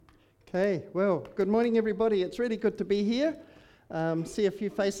Okay, well, good morning everybody. It's really good to be here. See a few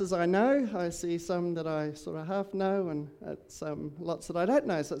faces I know. I see some that I sort of half know, and it's lots that I don't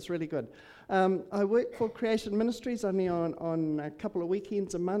know, so it's really good. I work for Creation Ministries only on a couple of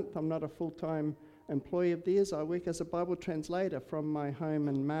weekends a month. I'm not a full-time employee of theirs. I work as a Bible translator from my home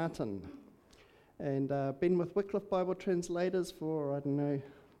in Martin. And been with Wycliffe Bible Translators for, I don't know,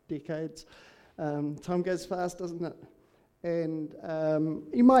 decades. Time goes fast, doesn't it? And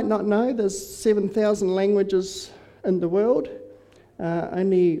you might not know, there's 7,000 languages in the world.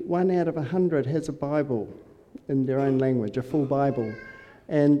 Only 1 out of 100 has a Bible in their own language, a full Bible.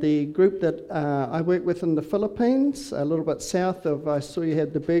 And the group that I work with in the Philippines, a little bit south of, I saw you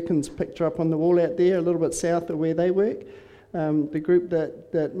had the Birkins picture up on the wall out there, a little bit south of where they work. The group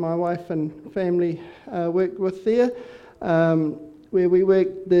that my wife and family work with there, where we work,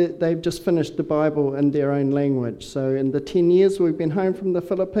 they've just finished the Bible in their own language. So in the 10 years we've been home from the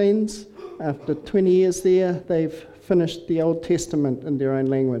Philippines, after 20 years there, they've finished the Old Testament in their own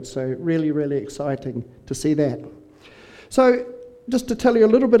language. So really, really exciting to see that. So just to tell you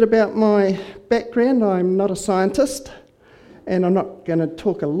a little bit about my background, I'm not a scientist, and I'm not going to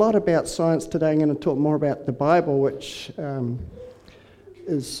talk a lot about science today. I'm going to talk more about the Bible, which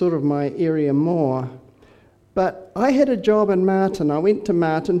is sort of my area more. But I had a job in Martin. I went to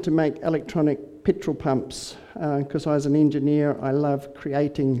Martin to make electronic petrol pumps because I was an engineer. I love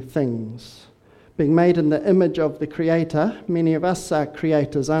creating things. Being made in the image of the Creator, many of us are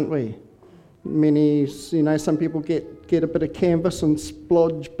creators, aren't we? Many, some people get a bit of canvas and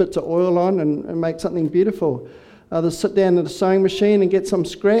splodge bits of oil on and make something beautiful. Others sit down at a sewing machine and get some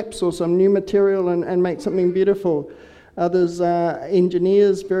scraps or some new material and make something beautiful. Others are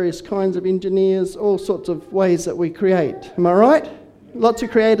engineers, various kinds of engineers, all sorts of ways that we create. Am I right? Lots of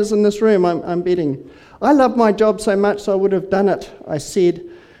creators in this room, I'm betting. I love my job so much, so I would have done it, I said,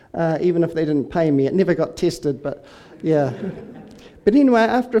 even if they didn't pay me. It never got tested, but yeah. But anyway,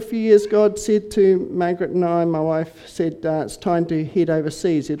 after a few years, God said to Margaret and I, my wife, said, it's time to head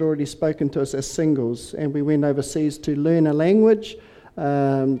overseas. He'd already spoken to us as singles, and we went overseas to learn a language.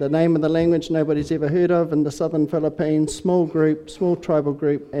 The name of the language nobody's ever heard of in the southern Philippines, small tribal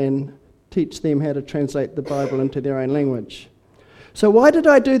group, and teach them how to translate the Bible into their own language. So why did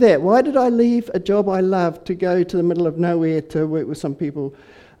I do that? Why did I leave a job I loved to go to the middle of nowhere to work with some people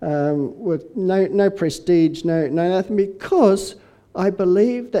with no prestige, no nothing? Because I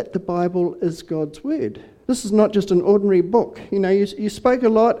believe that the Bible is God's word. This is not just an ordinary book. You spoke a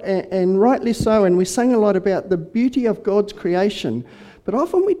lot, and rightly so, and we sang a lot about the beauty of God's creation, but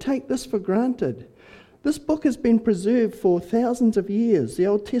often we take this for granted. This book has been preserved for thousands of years. The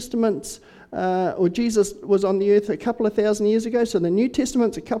Old Testament's, or Jesus was on the earth a couple of thousand years ago, so the New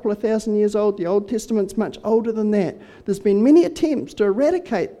Testament's a couple of thousand years old. The Old Testament's much older than that. There's been many attempts to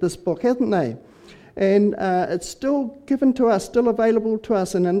eradicate this book, hasn't there? And it's still given to us, still available to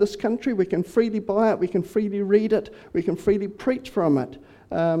us. And in this country, we can freely buy it, we can freely read it, we can freely preach from it.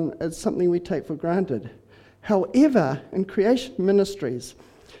 It's something we take for granted. However, in Creation Ministries,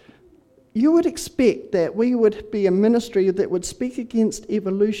 you would expect that we would be a ministry that would speak against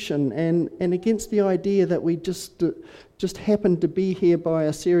evolution and against the idea that we just happened to be here by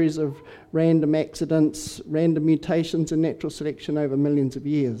a series of random accidents, random mutations and natural selection over millions of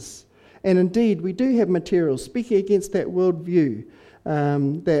years. And indeed, we do have materials speaking against that worldview,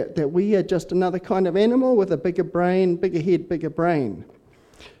 that we are just another kind of animal with a bigger brain, bigger head, bigger brain.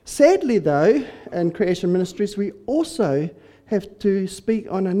 Sadly, though, in Creation Ministries, we also have to speak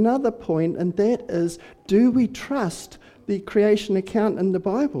on another point, and that is, do we trust the creation account in the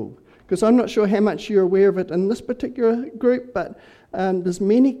Bible? Because I'm not sure how much you're aware of it in this particular group, but there's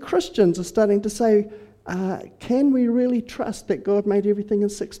many Christians are starting to say, can we really trust that God made everything in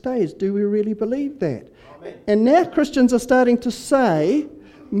 6 days? Do we really believe that? Amen. And now Christians are starting to say,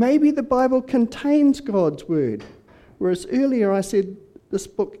 maybe the Bible contains God's word. Whereas earlier I said, this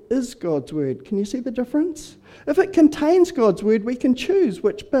book is God's word. Can you see the difference? If it contains God's word, we can choose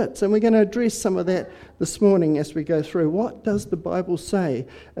which bits. And we're going to address some of that this morning as we go through. What does the Bible say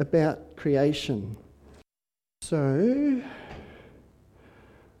about creation? So,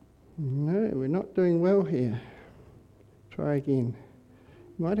 no, we're not doing well here. Try again.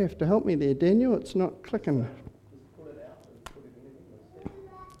 You might have to help me there, Daniel. It's not clicking.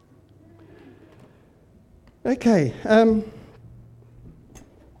 Okay.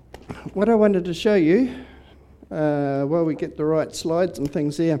 What I wanted to show you, while we get the right slides and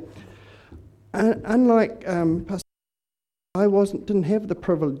things there, unlike Pastor, I didn't have the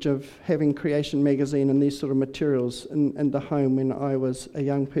privilege of having Creation magazine and these sort of materials in the home when I was a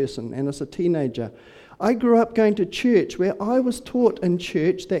young person and as a teenager. I grew up going to church where I was taught in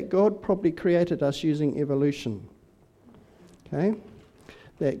church that God probably created us using evolution. Okay?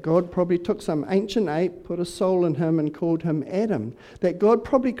 That God probably took some ancient ape, put a soul in him and called him Adam. That God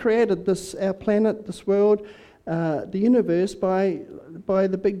probably created this, our planet, this world, the universe by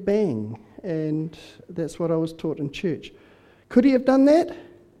the Big Bang. And that's what I was taught in church. Could he have done that?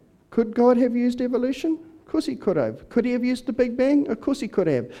 Could God have used evolution? Of course he could have. Could he have used the Big Bang? Of course he could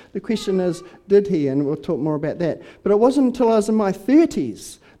have. The question is, did he? And we'll talk more about that. But it wasn't until I was in my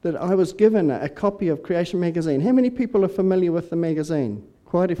 30s that I was given a copy of Creation Magazine. How many people are familiar with the magazine?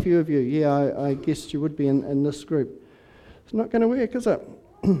 Quite a few of you. Yeah, I guessed you would be in this group. It's not going to work, is it?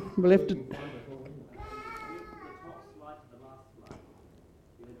 We'll have to...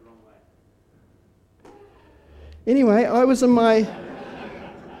 Anyway, I was in my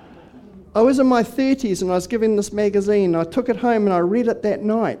 30s and I was given this magazine. I took it home and I read it that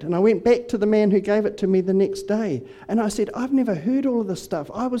night. And I went back to the man who gave it to me the next day. And I said, I've never heard all of this stuff.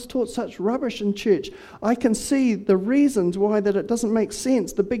 I was taught such rubbish in church. I can see the reasons why that it doesn't make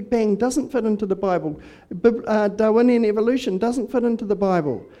sense. The Big Bang doesn't fit into the Bible. Darwinian evolution doesn't fit into the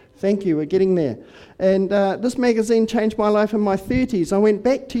Bible. Thank you, we're getting there. And this magazine changed my life in my 30s. I went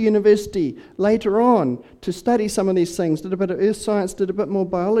back to university later on to study some of these things, did a bit of earth science, did a bit more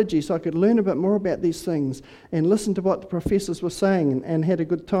biology so I could learn a bit more about these things and listen to what the professors were saying and had a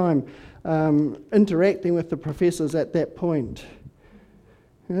good time interacting with the professors at that point.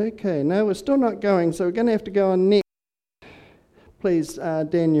 Okay, no, we're still not going, so we're going to have to go on next. Please,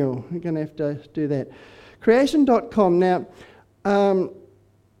 Daniel, we're going to have to do that. Creation.com. Now,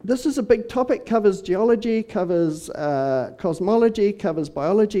 this is a big topic, covers geology, covers cosmology, covers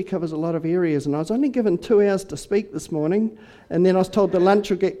biology, covers a lot of areas. And I was only given 2 hours to speak this morning, and then I was told the lunch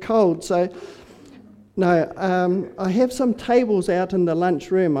will get cold. So, no, I have some tables out in the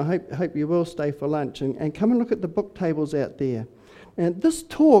lunch room. I hope you will stay for lunch and come and look at the book tables out there. And this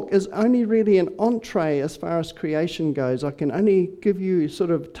talk is only really an entree as far as creation goes. I can only give you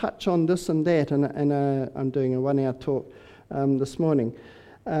sort of touch on this and that, and I'm doing a 1 hour talk this morning.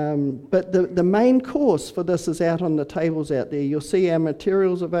 But the main course for this is out on the tables out there. You'll see our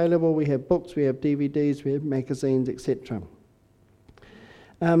materials available. We have books, we have DVDs, we have magazines, etc.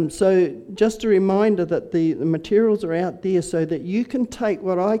 So just a reminder that the materials are out there so that you can take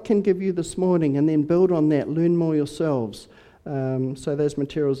what I can give you this morning and then build on that, learn more yourselves. So those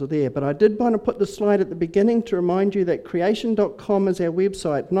materials are there. But I did want to put the slide at the beginning to remind you that creation.com is our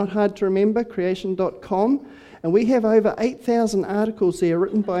website. Not hard to remember, creation.com. And we have over 8,000 articles there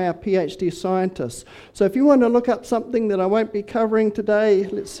written by our PhD scientists. So if you want to look up something that I won't be covering today,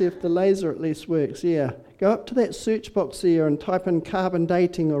 let's see if the laser at least works. Yeah, go up to that search box there and type in carbon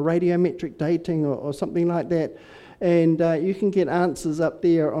dating or radiometric dating or something like that. And you can get answers up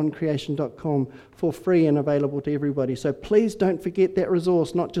there on creation.com for free and available to everybody. So please don't forget that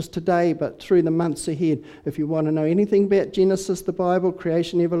resource, not just today, but through the months ahead. If you want to know anything about Genesis, the Bible,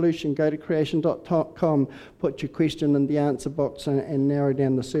 creation, evolution, go to creation.com, put your question in the answer box and narrow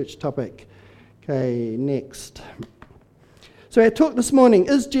down the search topic. Okay, next. So our talk this morning,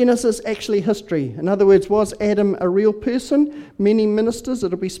 is Genesis actually history? In other words, was Adam a real person? Many ministers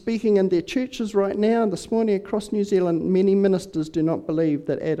that will be speaking in their churches right now, this morning across New Zealand, many ministers do not believe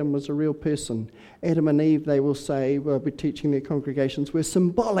that Adam was a real person. Adam and Eve, they will say, will be teaching their congregations, were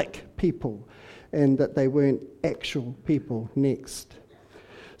symbolic people and that they weren't actual people. Next.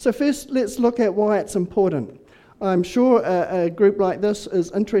 So first, let's look at why it's important. I'm sure a group like this is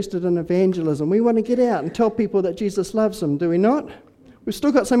interested in evangelism. We want to get out and tell people that Jesus loves them, do we not? We've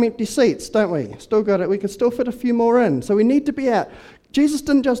still got some empty seats, don't we? Still got it. We can still fit a few more in. So we need to be out. Jesus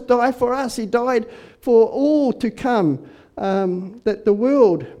didn't just die for us. He died for all to come, that the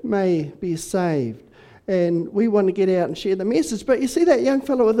world may be saved. And we want to get out and share the message. But you see that young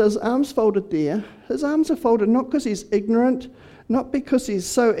fellow with his arms folded there? His arms are folded not because he's ignorant, not because he's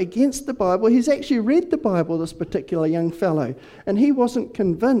so against the Bible. He's actually read the Bible, this particular young fellow, and he wasn't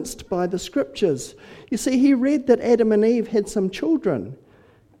convinced by the scriptures. You see, he read that Adam and Eve had some children.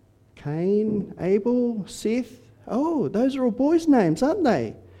 Cain, Abel, Seth. Oh, those are all boys' names, aren't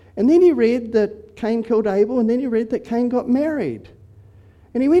they? And then he read that Cain killed Abel, and then he read that Cain got married.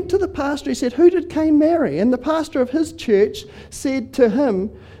 And he went to the pastor, he said, who did Cain marry? And the pastor of his church said to him,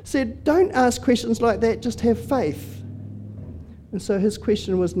 don't ask questions like that, just have faith. And so his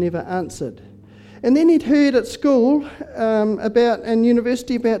question was never answered. And then he'd heard at school and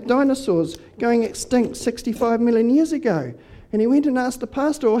university about dinosaurs going extinct 65 million years ago. And he went and asked the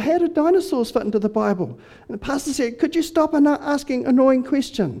pastor, well, how did dinosaurs fit into the Bible? And the pastor said, could you stop asking annoying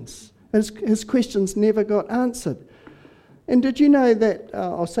questions? His questions never got answered. And did you know that,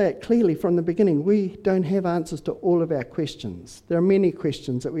 I'll say it clearly from the beginning, we don't have answers to all of our questions. There are many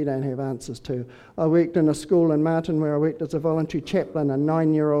questions that we don't have answers to. I worked in a school in Martin where I worked as a voluntary chaplain, a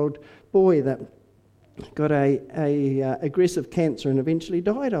 9-year-old boy that got a aggressive cancer and eventually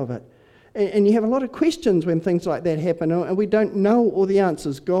died of it. And you have a lot of questions when things like that happen, and we don't know all the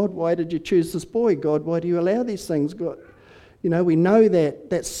answers. God, why did you choose this boy? God, why do you allow these things? God, we know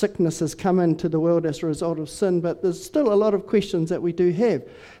that sickness has come into the world as a result of sin, but there's still a lot of questions that we do have.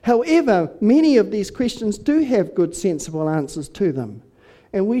 However, many of these questions do have good, sensible answers to them.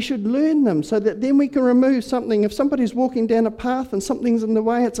 And we should learn them so that then we can remove something. If somebody's walking down a path and something's in the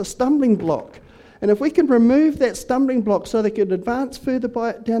way, it's a stumbling block. And if we can remove that stumbling block so they can advance further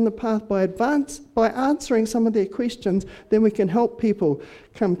down the path by answering some of their questions, then we can help people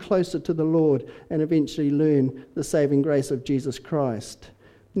come closer to the Lord and eventually learn the saving grace of Jesus Christ.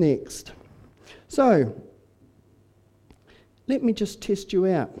 Next. So, let me just test you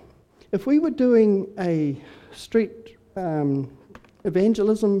out. If we were doing a street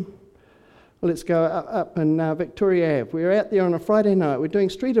evangelism, let's go up in Victoria Ave. We're out there on a Friday night. We're doing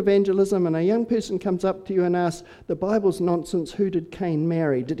street evangelism, and a young person comes up to you and asks, "The Bible's nonsense. Who did Cain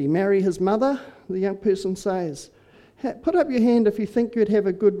marry? Did he marry his mother?" The young person says, "Put up your hand if you think you'd have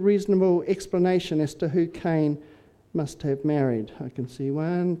a good, reasonable explanation as to who Cain must have married." I can see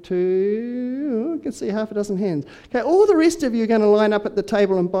 1, 2, I can see half a dozen hands. Okay, all the rest of you are going to line up at the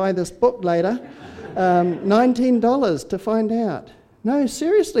table and buy this book later. $19 to find out. No,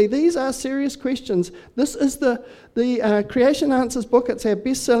 seriously, these are serious questions. This is the Creation Answers book. It's our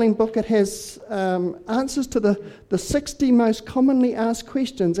best-selling book. It has answers to the 60 most commonly asked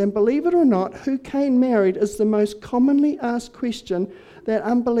questions. And believe it or not, who Cain married is the most commonly asked question that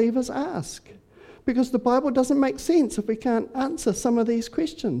unbelievers ask. Because the Bible doesn't make sense if we can't answer some of these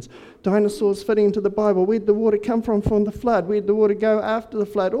questions. Dinosaurs fitting into the Bible. Where'd the water come from the flood? Where'd the water go after the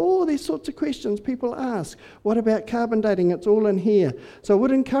flood? All these sorts of questions people ask. What about carbon dating? It's all in here. So I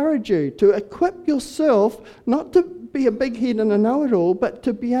would encourage you to equip yourself, not to be a big head and a know-it-all, but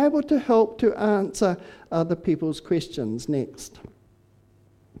to be able to help to answer other people's questions. Next.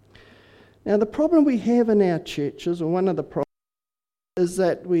 Now the problem we have in our churches, or one of the problems, is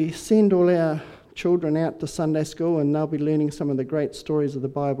that we send all our children out to Sunday school and they'll be learning some of the great stories of the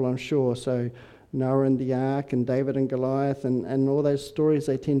Bible, I'm sure. So Noah and the Ark and David and Goliath and all those stories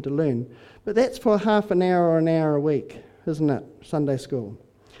they tend to learn. But that's for half an hour or an hour a week, isn't it? Sunday school.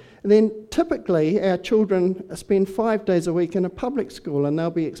 And then typically our children spend 5 days a week in a public school and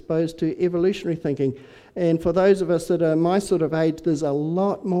they'll be exposed to evolutionary thinking. And for those of us that are my sort of age, there's a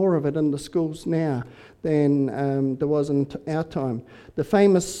lot more of it in the schools now than there was in our time. The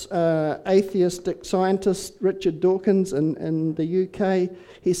famous atheistic scientist Richard Dawkins in the UK,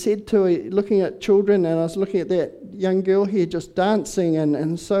 he said looking at children, and I was looking at that young girl here just dancing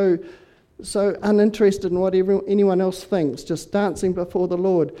and so uninterested in what anyone else thinks, just dancing before the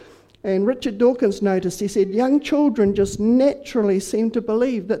Lord. And Richard Dawkins noticed, he said, young children just naturally seem to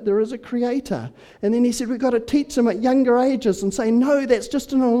believe that there is a creator. And then he said, we've got to teach them at younger ages and say, no, that's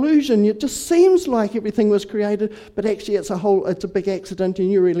just an illusion. It just seems like everything was created, but actually it's a big accident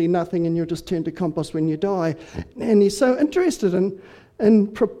and you're really nothing and you'll just turn to compost when you die. And he's so interested in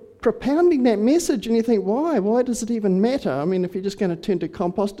propounding that message, and you think, why? Why does it even matter? I mean, if you're just going to turn to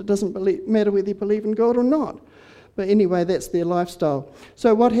compost, it doesn't matter whether you believe in God or not. But anyway, that's their lifestyle.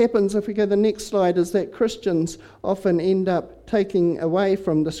 So what happens, if we go to the next slide, is that Christians often end up taking away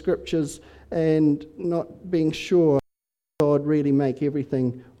from the scriptures and not being sure God really make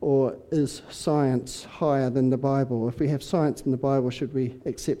everything, or is science higher than the Bible? If we have science in the Bible, should we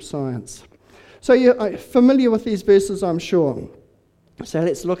accept science? So you're familiar with these verses, I'm sure. So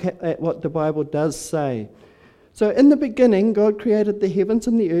let's look at what the Bible does say. So in the beginning, God created the heavens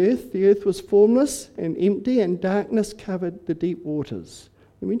and the earth. The earth was formless and empty, and darkness covered the deep waters.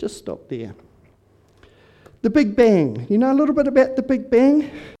 Let me just stop there. The Big Bang. You know a little bit about the Big Bang?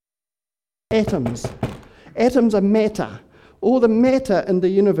 Atoms. Atoms are matter. All the matter in the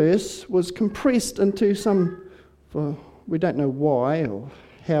universe was compressed into we don't know why or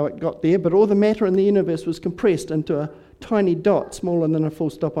how it got there, but all the matter in the universe was compressed into a tiny dot smaller than a full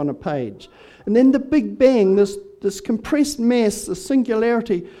stop on a page. And then the Big Bang, this compressed mass, the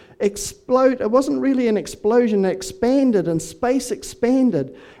singularity, explode. It wasn't really an explosion, it expanded, and space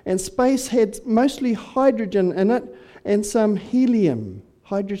expanded. And space had mostly hydrogen in it and some helium.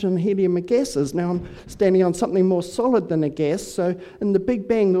 Hydrogen and helium are gases. Now I'm standing on something more solid than a gas, so in the Big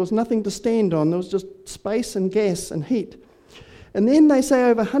Bang there was nothing to stand on. There was just space and gas and heat. And then they say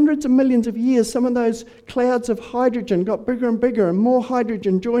over hundreds of millions of years, some of those clouds of hydrogen got bigger and bigger, and more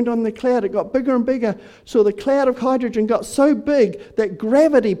hydrogen joined on the cloud. It got bigger and bigger. So the cloud of hydrogen got so big that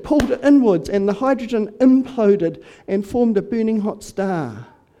gravity pulled it inwards, and the hydrogen imploded and formed a burning hot star.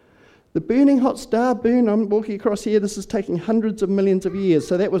 The burning hot star burn, I'm walking across here, this is taking hundreds of millions of years.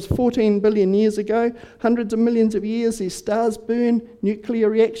 So that was 14 billion years ago. Hundreds of millions of years, these stars burn, nuclear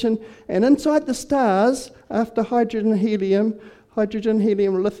reaction. And inside the stars, after hydrogen, helium,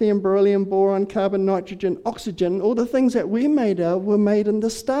 lithium, beryllium, boron, carbon, nitrogen, oxygen, all the things that we're made of were made in the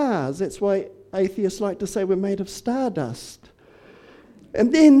stars. That's why atheists like to say we're made of stardust.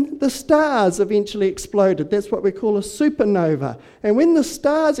 And then the stars eventually exploded. That's what we call a supernova. And when the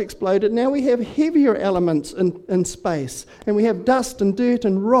stars exploded, now we have heavier elements in space. And we have dust and dirt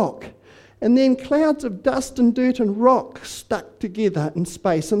and rock. And then clouds of dust and dirt and rock stuck together in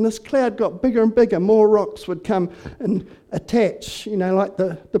space. And this cloud got bigger and bigger. More rocks would come and attach, like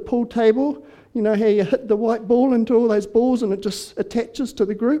the pool table. You know how you hit the white ball into all those balls and it just attaches to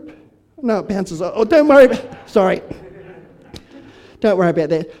the group? No, it bounces off. Oh, don't worry. Sorry. Don't worry about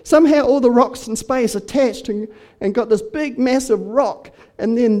that. Somehow all the rocks in space attached and got this big, massive rock.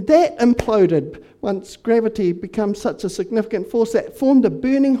 And then that imploded once gravity becomes such a significant force that formed a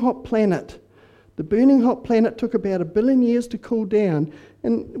burning hot planet. The burning hot planet took about 1 billion years to cool down.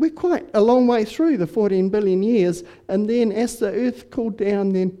 And we're quite a long way through the 14 billion years. And then as the Earth cooled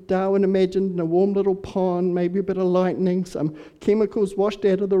down, then Darwin imagined in a warm little pond, maybe a bit of lightning, some chemicals washed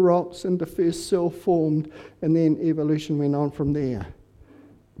out of the rocks, and the first cell formed. And then evolution went on from there.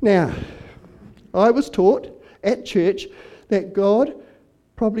 Now, I was taught at church that God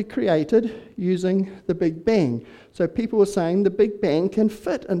probably created using the Big Bang. So people were saying the Big Bang can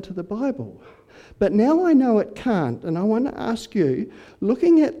fit into the Bible. But now I know it can't, and I want to ask you,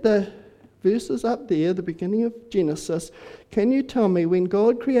 looking at the verses up there, the beginning of Genesis, can you tell me when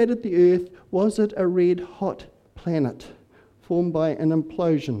God created the earth, was it a red hot planet formed by an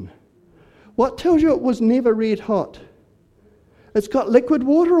implosion? What tells you it was never red hot? It's got liquid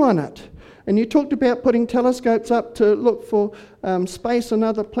water on it. And you talked about putting telescopes up to look for space on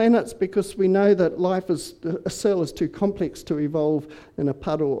other planets because we know that a cell is too complex to evolve in a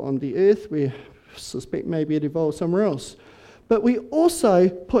puddle on the Earth. We suspect maybe it evolved somewhere else. But we also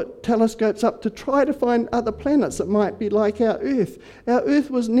put telescopes up to try to find other planets that might be like our Earth. Our Earth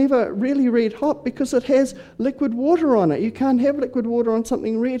was never really red hot because it has liquid water on it. You can't have liquid water on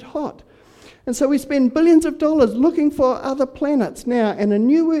something red hot. And so we spend billions of dollars looking for other planets now, and a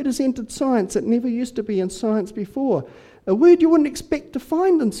new word has entered science that never used to be in science before. A word you wouldn't expect to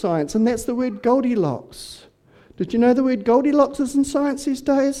find in science, and that's the word Goldilocks. Did you know the word Goldilocks is in science these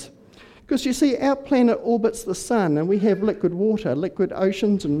days? Because you see, our planet orbits the sun, and we have liquid water, liquid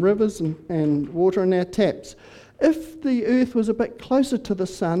oceans and rivers and water in our taps. If the Earth was a bit closer to the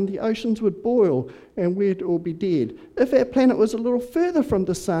sun, the oceans would boil and we'd all be dead. If our planet was a little further from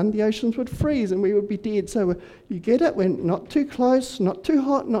the sun, the oceans would freeze and we would be dead. So you get it? We're not too close, not too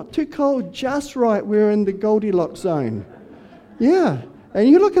hot, not too cold, just right. We're in the Goldilocks zone. Yeah. And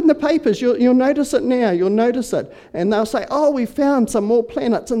you look in the papers, you'll notice it now, you'll notice it. And they'll say, oh, we found some more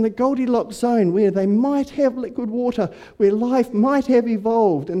planets in the Goldilocks zone where they might have liquid water, where life might have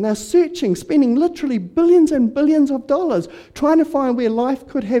evolved. And they're searching, spending literally billions and billions of dollars trying to find where life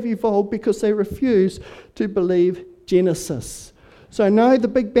could have evolved because they refuse to believe Genesis. So no, the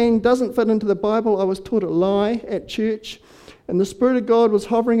Big Bang doesn't fit into the Bible. I was taught a lie at church. And the Spirit of God was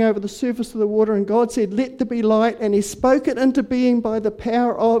hovering over the surface of the water, and God said, let there be light, and He spoke it into being by the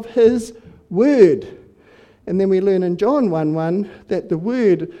power of His Word. And then we learn in John 1:1 that the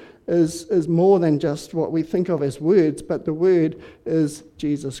Word is more than just what we think of as words, but the Word is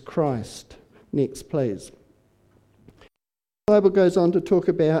Jesus Christ. Next, please. The Bible goes on to talk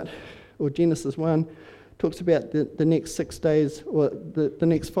about, or Genesis 1, talks about the next 6 days, or the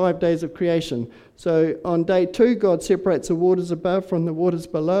next 5 days of creation. So on day 2, God separates the waters above from the waters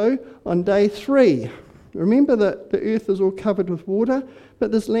below. On day 3, remember that the earth is all covered with water,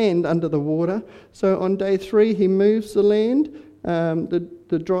 but there's land under the water. So on day 3, He moves the land.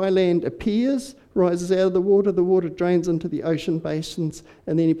 The dry land appears, rises out of the water drains into the ocean basins,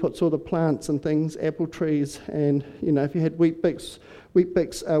 and then He puts all the plants and things, apple trees, and if you had wheat bix,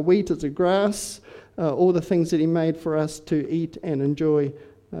 wheat is a grass, all the things that He made for us to eat and enjoy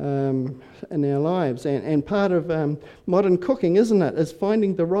in our lives. And part of modern cooking, isn't it, is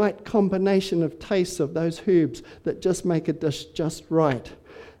finding the right combination of tastes of those herbs that just make a dish just right.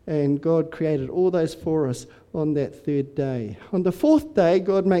 And God created all those for us on that 3rd day. On the 4th day,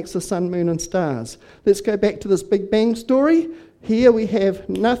 God makes the sun, moon, and stars. Let's go back to this Big Bang story. Here we have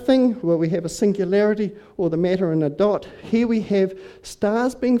nothing, well, we have a singularity or the matter in a dot. Here we have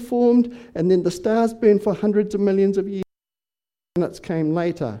stars being formed, and then the stars burn for hundreds of millions of years. Planets came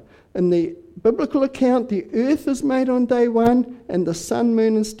later. In the biblical account, the earth is made on day one, and the sun,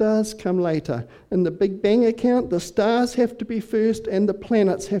 moon, and stars come later. In the Big Bang account, the stars have to be first, and the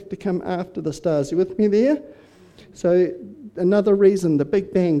planets have to come after the stars. You with me there? So, another reason the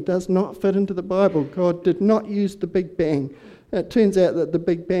Big Bang does not fit into the Bible. God did not use the Big Bang. It turns out that the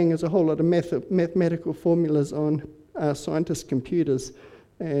Big Bang is a whole lot of mathematical formulas on scientists' computers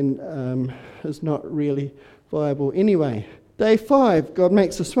and is not really viable anyway. Day 5, God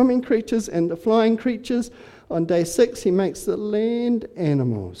makes the swimming creatures and the flying creatures. On day 6, he makes the land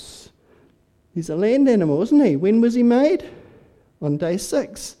animals. He's a land animal, isn't he? When was he made? On day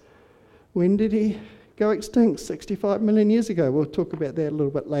 6. When did he go extinct? 65 million years ago. We'll talk about that a little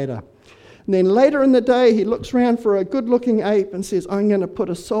bit later. And then later in the day, he looks around for a good-looking ape and says, I'm going to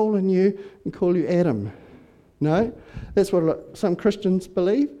put a soul in you and call you Adam. No? That's what some Christians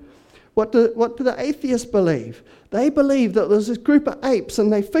believe. What do the atheists believe? They believe that there's this group of apes,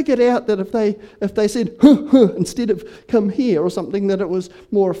 and they figured out that if they said, huh, huh, instead of come here or something, that it was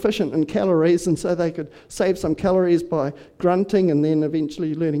more efficient in calories, and so they could save some calories by grunting and then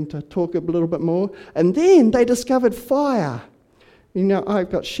eventually learning to talk a little bit more. And then they discovered fire. You know, I've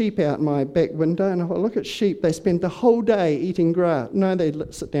got sheep out my back window, and if I look at sheep, they spend the whole day eating grass. No, they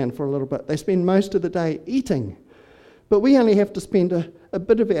sit down for a little bit. They spend most of the day eating. But we only have to spend a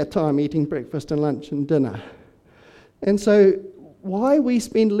bit of our time eating breakfast and lunch and dinner. And so why we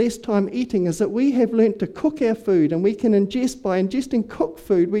spend less time eating is that we have learnt to cook our food, and we can ingest, by ingesting cooked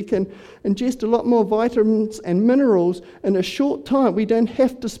food, we can ingest a lot more vitamins and minerals in a short time. We don't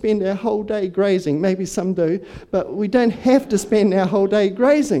have to spend our whole day grazing. Maybe some do, but we don't have to spend our whole day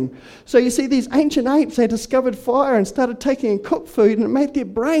grazing. So you see, these ancient apes, they discovered fire and started taking in cooked food, and it made their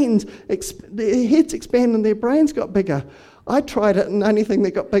brains, their heads expand and their brains got bigger. I tried it, and the only thing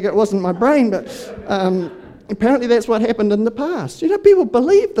that got bigger, it wasn't my brain, but apparently that's what happened in the past. You know, people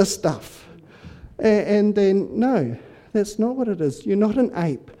believe this stuff. And then, no, that's not what it is. You're not an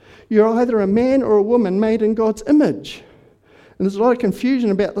ape. You're either a man or a woman made in God's image. And there's a lot of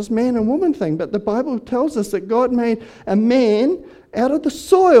confusion about this man and woman thing, but the Bible tells us that God made a man out of the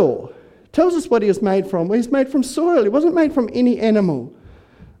soil. It tells us what he was made from. Well, he's made from soil. He wasn't made from any animal.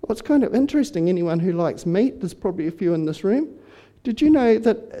 Well, it's kind of interesting. Anyone who likes meat, there's probably a few in this room. Did you know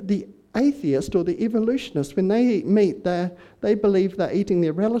that the atheist or the evolutionist, when they eat meat, they believe they're eating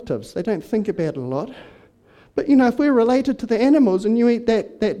their relatives. They don't think about it a lot. But, you know, if we're related to the animals and you eat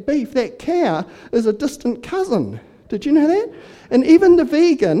that beef, that cow is a distant cousin. Did you know that? And even the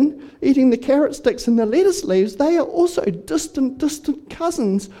vegan, eating the carrot sticks and the lettuce leaves, they are also distant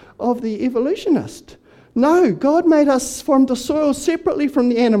cousins of the evolutionist. No, God made us from the soil separately from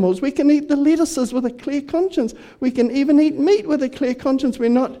the animals. We can eat the lettuces with a clear conscience. We can even eat meat with a clear conscience. We're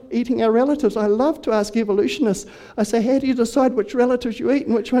not eating our relatives. I love to ask evolutionists. I say, how do you decide which relatives you eat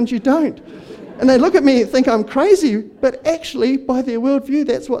and which ones you don't? And they look at me and think I'm crazy, but actually, by their worldview,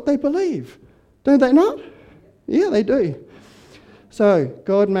 that's what they believe. Don't they not? Yeah, they do. So,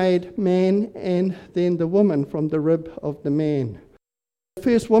 God made man and then the woman from the rib of the man. The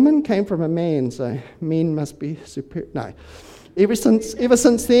first woman came from a man, so men must be superior. No. Ever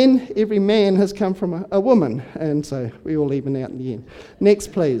since then, every man has come from a woman, and so we all even out in the end.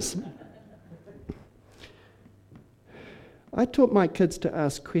 Next, please. I taught my kids to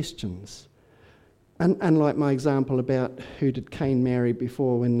ask questions. Unlike my example about who did Cain marry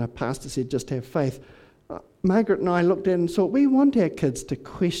before when the pastor said just have faith, Margaret and I looked at it and thought, we want our kids to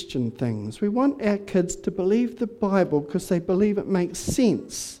question things. We want our kids to believe the Bible because they believe it makes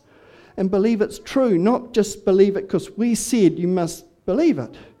sense and believe it's true, not just believe it because we said you must believe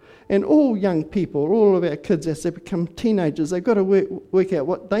it. And all young people, all of our kids, as they become teenagers, they've got to work out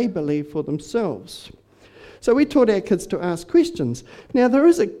what they believe for themselves. So we taught our kids to ask questions. Now, there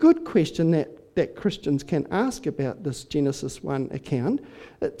is a good question that Christians can ask about this Genesis 1 account.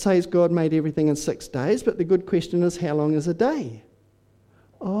 It says God made everything in 6 days, but the good question is, how long is a day?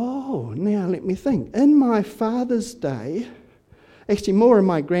 Oh, now let me think. In my father's day, actually more in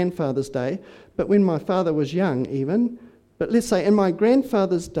my grandfather's day, but when my father was young even, but let's say in my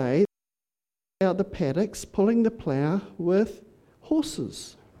grandfather's day, out the paddocks, pulling the plough with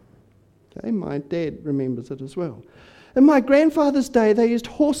horses. Okay, my dad remembers it as well. In my grandfather's day, they used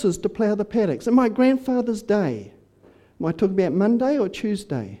horses to plough the paddocks. In my grandfather's day, am I talking about Monday or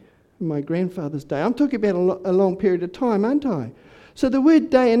Tuesday? In my grandfather's day. I'm talking about a long period of time, aren't I? So the word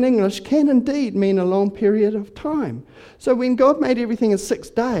day in English can indeed mean a long period of time. So when God made everything in 6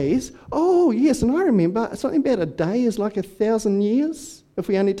 days, oh yes, and I remember something about a day is like 1,000 years, if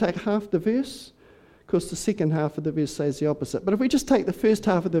we only take half the verse. Of course, the second half of the verse says the opposite. But if we just take the first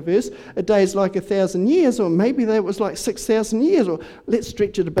half of the verse, a day is like 1,000 years, or maybe that was like 6,000 years, or let's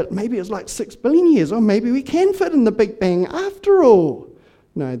stretch it a bit, maybe it was like 6 billion years, or maybe we can fit in the Big Bang after all.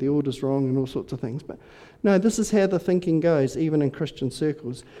 No, the order's wrong and all sorts of things. But no, this is how the thinking goes, even in Christian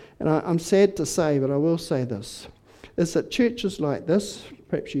circles. And I'm sad to say, but I will say this, is that churches like this,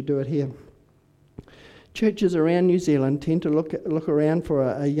 perhaps you do it here, churches around New Zealand tend to look around for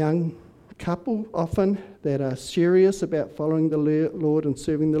a young couple often that are serious about following the Lord and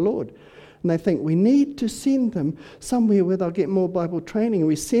serving the Lord. And they think we need to send them somewhere where they'll get more Bible training.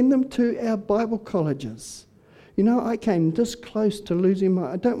 We send them to our Bible colleges. You know, I came this close to losing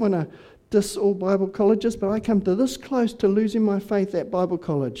I don't want to diss all Bible colleges, but I come to this close to losing my faith at Bible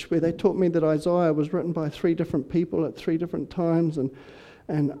college, where they taught me that Isaiah was written by 3 different people at 3 different times, and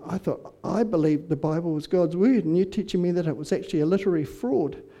I thought, I believed the Bible was God's word, and you're teaching me that it was actually a literary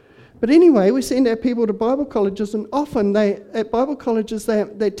fraud. But anyway, we send our people to Bible colleges, and often at Bible colleges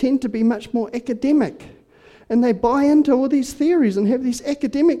they tend to be much more academic. And they buy into all these theories and have these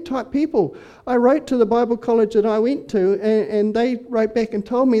academic type people. I wrote to the Bible college that I went to, and they wrote back and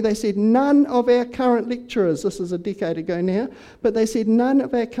told me, they said, none of our current lecturers, this is a decade ago now, but they said none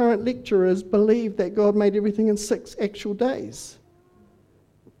of our current lecturers believe that God made everything in 6 actual days.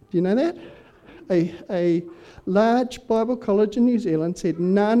 Do you know that? A large Bible college in New Zealand said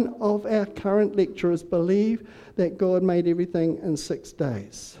none of our current lecturers believe that God made everything in 6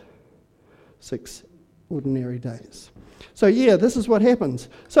 days. 6 ordinary days. So yeah, this is what happens.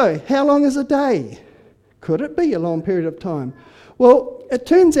 So how long is a day? Could it be a long period of time? Well, it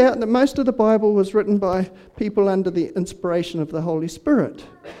turns out that most of the Bible was written by people under the inspiration of the Holy Spirit.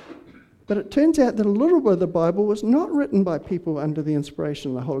 But it turns out that a little bit of the Bible was not written by people under the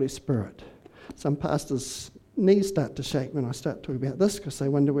inspiration of the Holy Spirit. Some pastors' knees start to shake when I start talking about this because they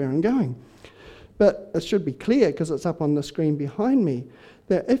wonder where I'm going. But it should be clear, because it's up on the screen behind me,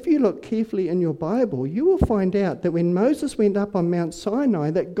 that if you look carefully in your Bible, you will find out that when Moses went up on Mount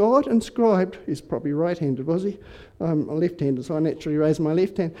Sinai, that God inscribed, he's probably right-handed, was he? I'm left-handed, so I naturally raised my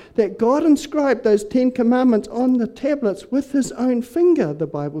left hand, that God inscribed those 10 commandments on the tablets with his own finger, the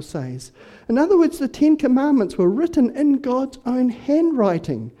Bible says. In other words, the 10 commandments were written in God's own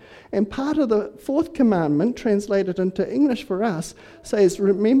handwriting. And part of the 4th commandment, translated into English for us, says,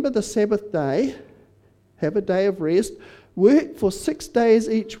 remember the Sabbath day, have a day of rest, work for 6 days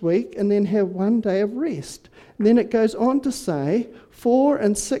each week, and then have 1 day of rest. And then it goes on to say, 4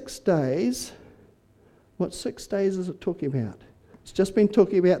 and 6 days. What 6 days is it talking about? It's just been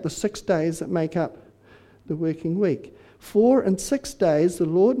talking about the 6 days that make up the working week. 4 and 6 days the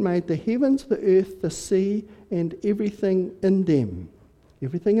Lord made the heavens, the earth, the sea, and everything in them.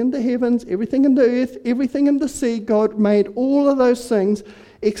 Everything in the heavens, everything in the earth, everything in the sea, God made all of those things.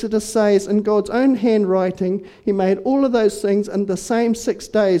 Exodus says in God's own handwriting, he made all of those things in the same 6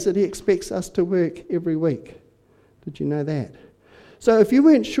 days that he expects us to work every week. Did you know that? So if you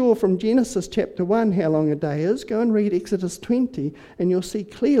weren't sure from Genesis chapter 1 how long a day is, go and read Exodus 20 and you'll see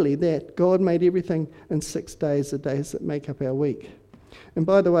clearly that God made everything in 6 days, the days that make up our week. And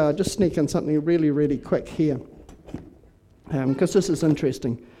by the way, I'll just sneak in something really, really quick here, because this is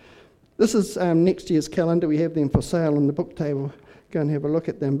interesting. This is next year's calendar. We have them for sale on the book table. Go and have a look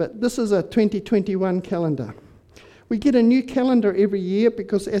at them. But this is a 2021 calendar. We get a new calendar every year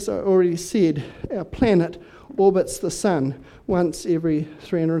because, as I already said, our planet orbits the sun once every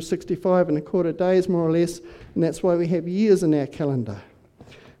 365 and a quarter days, more or less, and that's why we have years in our calendar.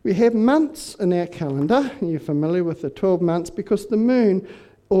 We have months in our calendar, and you're familiar with the 12 months, because the moon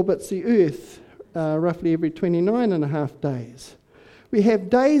orbits the earth roughly every 29 and a half days. We have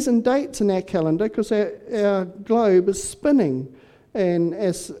days and dates in our calendar because our globe is spinning, and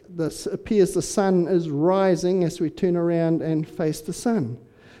as this appears, the sun is rising as we turn around and face the sun.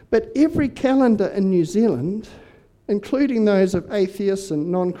 But every calendar in New Zealand, including those of atheists and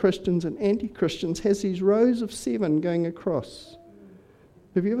non-Christians and anti-Christians, has these rows of 7 going across.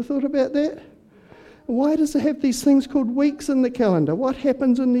 Have you ever thought about that? Why does it have these things called weeks in the calendar? What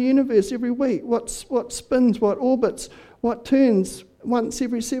happens in the universe every week? What spins, what orbits, what turns once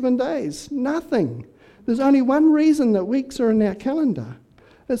every 7 days? Nothing. There's only one reason that weeks are in our calendar.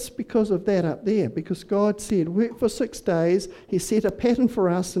 It's because of that up there, because God said, work for 6 days, he set a pattern for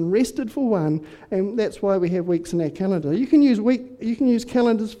us and rested for 1, and that's why we have weeks in our calendar. You can use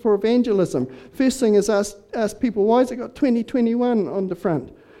calendars for evangelism. First thing is ask people, why has it got 2021 on the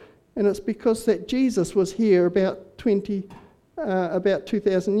front? And it's because that Jesus was here about 20 about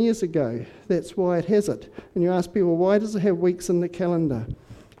 2,000 years ago. That's why it has it. And you ask people, why does it have weeks in the calendar?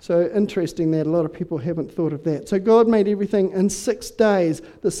 So interesting that a lot of people haven't thought of that. So God made everything in 6 days,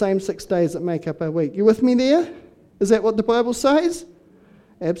 the same 6 days that make up our week. You with me there? Is that what the Bible says?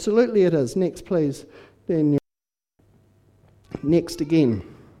 Absolutely it is. Next, please, Daniel. Next again.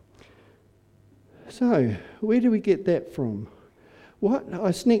 So, where do we get that from? What?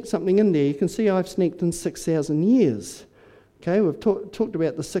 I sneaked something in there. You can see I've sneaked in 6,000 years. Okay, we've talked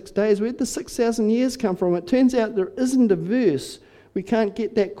about the 6 days. Where did the 6,000 years come from? It turns out there isn't a verse. We can't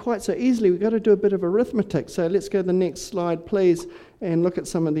get that quite so easily. We've got to do a bit of arithmetic. So let's go to the next slide, please, and look at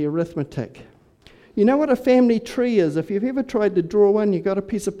some of the arithmetic. You know what a family tree is? If you've ever tried to draw one, you've got a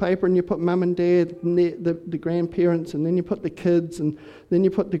piece of paper and you put mum and dad and the grandparents, and then you put the kids, and then you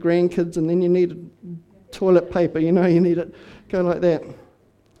put the grandkids, and then you need toilet paper, you need it, go like that.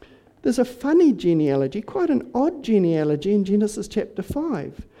 There's a funny genealogy, quite an odd genealogy in Genesis chapter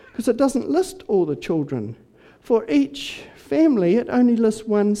 5, because it doesn't list all the children. For each family, it only lists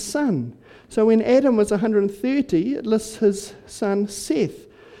one son. So when Adam was 130, it lists his son Seth.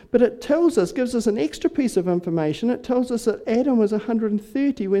 But it tells us, gives us an extra piece of information. It tells us that Adam was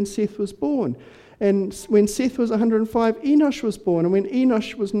 130 when Seth was born. And when Seth was 105, Enosh was born. And when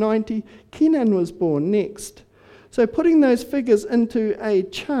Enosh was 90, Kenan was born next. So putting those figures into a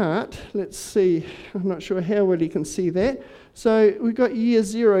chart, let's see, I'm not sure how well you can see that. So we've got year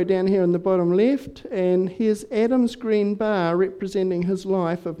 0 down here in the bottom left, and here's Adam's green bar representing his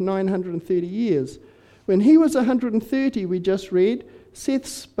life of 930 years. When he was 130, we just read,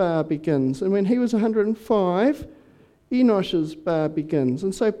 Seth's bar begins. And when he was 105, Enosh's bar begins.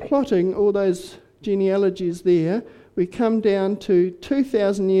 And so plotting all those genealogies there, we come down to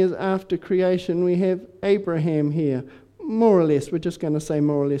 2,000 years after creation. We have Abraham here. More or less, we're just going to say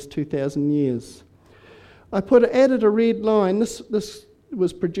more or less 2,000 years. I added a red line. This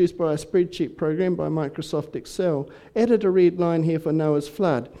was produced by a spreadsheet program by Microsoft Excel. Added a red line here for Noah's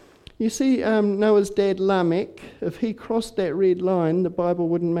flood. You see Noah's dad Lamech, if he crossed that red line, the Bible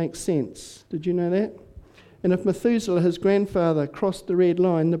wouldn't make sense. Did you know that? And if Methuselah, his grandfather, crossed the red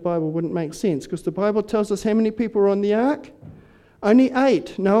line, the Bible wouldn't make sense, because the Bible tells us how many people were on the ark? Only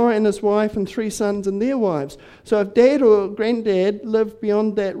 8, Noah and his wife and 3 sons and their wives. So if dad or granddad lived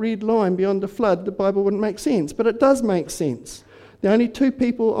beyond that red line, beyond the flood, the Bible wouldn't make sense. But it does make sense. The only 2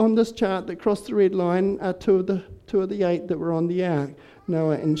 people on this chart that crossed the red line are two of the 8 that were on the ark,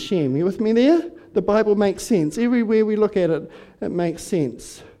 Noah and Shem. You with me there? The Bible makes sense. Everywhere we look at it, it makes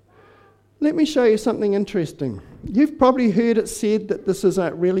sense. Let me show you something interesting. You've probably heard it said that this is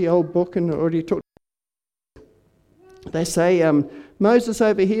a really old book, and already talked. They say Moses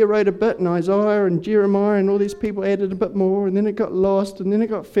over here wrote a bit, and Isaiah and Jeremiah and all these people added a bit more, and then it got lost, and then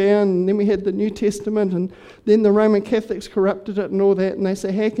it got found, and then we had the New Testament, and then the Roman Catholics corrupted it and all that, and they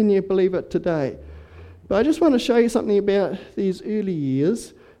say, how can you believe it today? But I just want to show you something about these early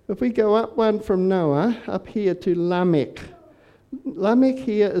years. If we go up one from Noah, up here to Lamech. Lamech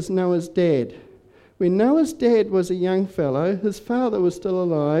here is Noah's dad. When Noah's dad was a young fellow, his father was still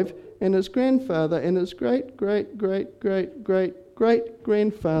alive, and his grandfather and his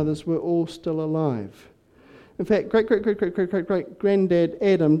great-great-great-great-great-grandfathers were all still alive. In fact, great-great-great-great-great-granddad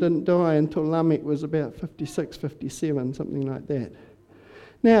Adam didn't die until Lamech was about 56, 57, something like that.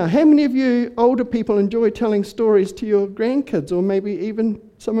 Now, how many of you older people enjoy telling stories to your grandkids, or maybe even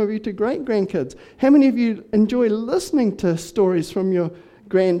some of you to great-grandkids? How many of you enjoy listening to stories from your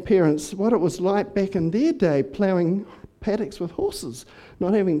grandparents, what it was like back in their day, ploughing paddocks with horses,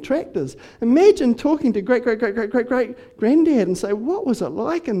 not having tractors? Imagine talking to great-great-great-great-great-granddad and say, what was it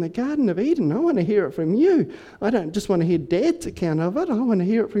like in the Garden of Eden? I want to hear it from you. I don't just want to hear Dad's account of it. I want to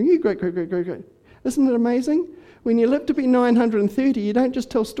hear it from you, great-great-great-great-great. Isn't it amazing? When you live to be 930, you don't just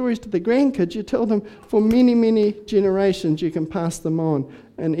tell stories to the grandkids, you tell them for many, many generations. You can pass them on,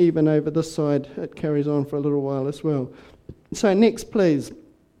 and even over this side, it carries on for a little while as well. So next, please.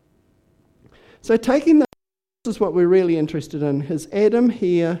 So taking this is what we're really interested in, is Adam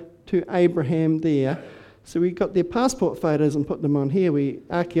here to Abraham there. So we got their passport photos and put them on here.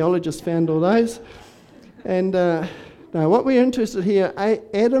 Archaeologists found all those. And now, what we're interested here,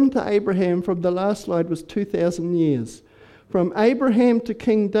 Adam to Abraham from the last slide was 2,000 years. From Abraham to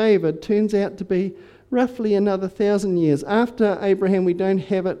King David turns out to be roughly another 1,000 years. After Abraham, we don't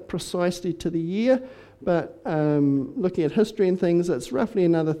have it precisely to the year, but looking at history and things, it's roughly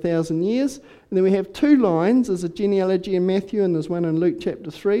another 1,000 years. And then we have 2 lines. There's a genealogy in Matthew, and there's one in Luke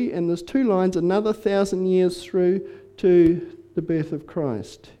chapter 3, and there's 2 lines, another 1,000 years through to the birth of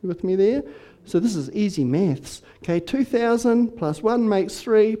Christ. You with me there? So this is easy maths. Okay, 2,000 plus 1 makes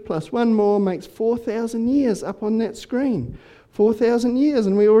 3, plus 1 more makes 4,000 years up on that screen. 4,000 years,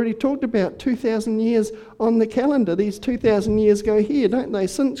 and we already talked about 2,000 years on the calendar. These 2,000 years go here, don't they?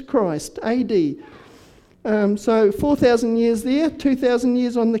 Since Christ, AD. So 4,000 years there, 2,000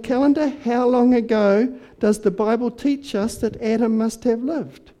 years on the calendar. How long ago does the Bible teach us that Adam must have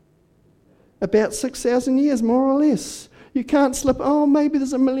lived? About 6,000 years, more or less. You can't slip, maybe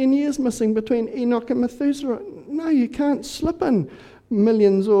there's 1,000,000 years missing between Enoch and Methuselah. No, you can't slip in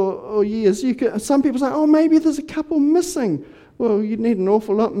millions or years. Some people say, maybe there's a couple missing. Well, you'd need an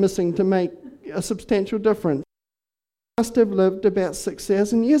awful lot missing to make a substantial difference. Must have lived about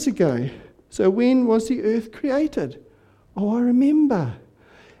 6,000 years ago. So when was the earth created? I remember.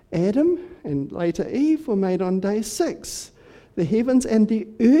 Adam and later Eve were made on day 6. The heavens and the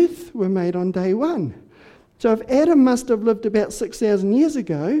earth were made on day 1. So if Adam must have lived about 6,000 years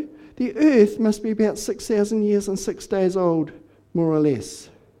ago, the earth must be about 6,000 years and 6 days old, more or less.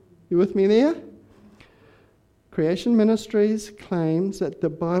 You with me there? Creation Ministries claims that the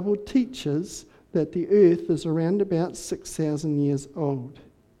Bible teaches that the earth is around about 6,000 years old.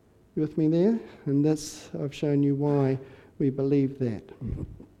 You with me there? And I've shown you why we believe that.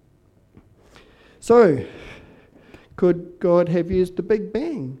 So, could God have used the Big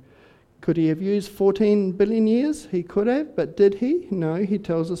Bang? Could he have used 14 billion years? He could have, but did he? No, he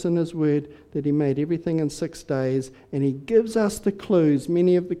tells us in his word that he made everything in 6 days, and he gives us the clues,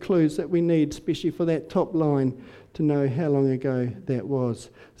 many of the clues that we need, especially for that top line, to know how long ago that was,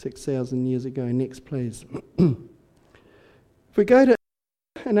 6,000 years ago. Next, please. If we go to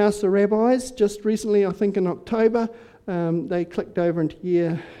and ask the rabbis, just recently, I think in October, they clicked over into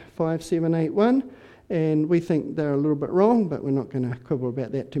year 5781, and we think they're a little bit wrong, but we're not going to quibble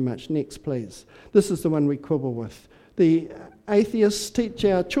about that too much. Next, please. This is the one we quibble with. The atheists teach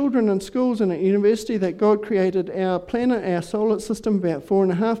our children in schools and at university that God created our planet, our solar system, about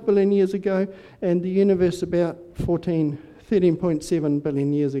 4.5 billion years ago, and the universe about 13.7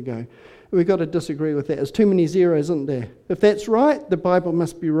 billion years ago. We've got to disagree with that. There's too many zeros, isn't there? If that's right, the Bible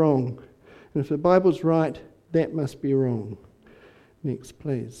must be wrong. And if the Bible's right, that must be wrong. Next,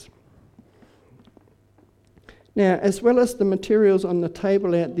 please. Now, as well as the materials on the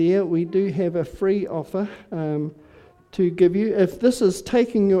table out there, we do have a free offer to give you. If this is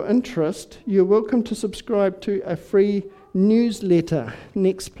taking your interest, you're welcome to subscribe to a free newsletter.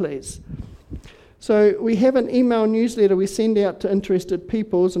 Next, please. So we have an email newsletter we send out to interested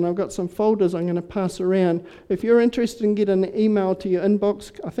peoples, and I've got some folders I'm going to pass around. If you're interested in getting an email to your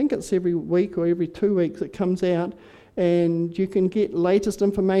inbox, I think it's every week or every 2 weeks it comes out, and you can get latest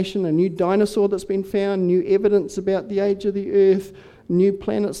information, a new dinosaur that's been found, new evidence about the age of the earth, new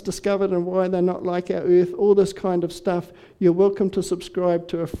planets discovered and why they're not like our earth, all this kind of stuff. You're welcome to subscribe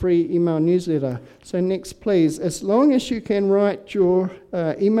to a free email newsletter. So next, please, as long as you can write your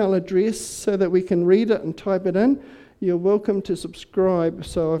email address so that we can read it and type it in, you're welcome to subscribe.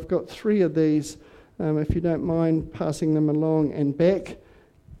 So I've got 3 of these, if you don't mind passing them along and back.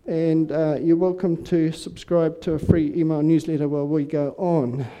 And you're welcome to subscribe to a free email newsletter while we go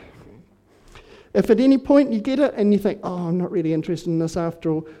on. If at any point you get it and you think, I'm not really interested in this after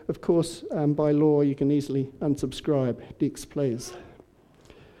all, of course, by law, you can easily unsubscribe. Next, please.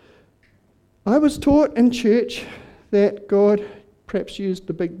 I was taught in church that God perhaps used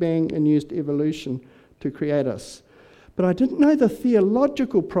the Big Bang and used evolution to create us. But I didn't know the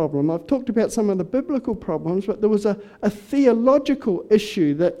theological problem. I've talked about some of the biblical problems, but there was a theological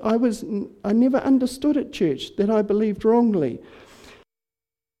issue that I never understood at church, that I believed wrongly.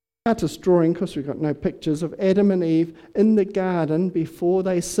 Artist drawing, because we've got no pictures, of Adam and Eve in the garden before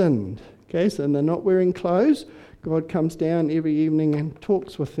they sinned. Okay, so they're not wearing clothes. God comes down every evening and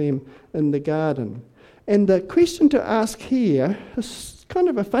talks with them in the garden. And the question to ask here is kind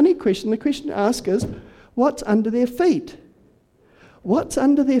of a funny question. The question to ask is, what's under their feet? What's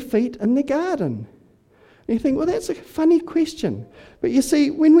under their feet in the garden? And you think, well, that's a funny question. But you see,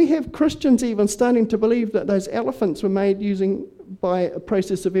 when we have Christians even starting to believe that those elephants were made by a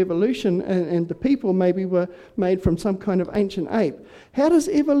process of evolution, and the people maybe were made from some kind of ancient ape, how does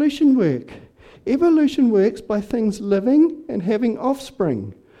evolution work? Evolution works by things living and having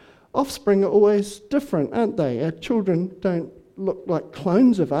offspring. Offspring are always different, aren't they? Our children don't look like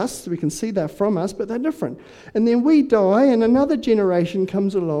clones of us. We can see they're from us, but they're different. And then we die, and another generation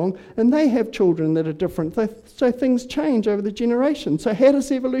comes along, and they have children that are different. So things change over the generation. So how does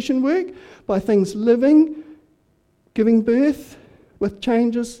evolution work? By things living, giving birth with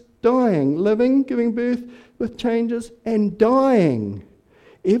changes, dying. Living, giving birth with changes, and dying.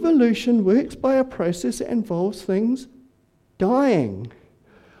 Evolution works by a process that involves things dying.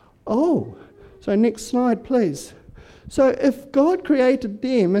 So next slide, please. So if God created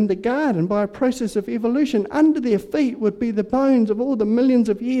them in the garden by a process of evolution, under their feet would be the bones of all the millions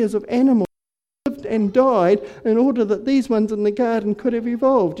of years of animals who lived and died in order that these ones in the garden could have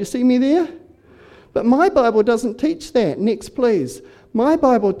evolved. You see me there? But my Bible doesn't teach that. Next, please. My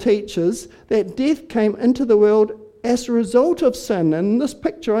Bible teaches that death came into the world as a result of sin. And in this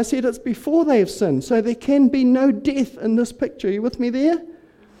picture, I said it's before they have sinned. So there can be no death in this picture. Are you with me there?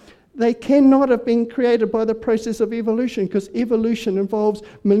 They cannot have been created by the process of evolution, because evolution involves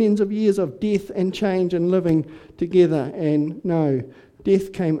millions of years of death and change and living together. And no,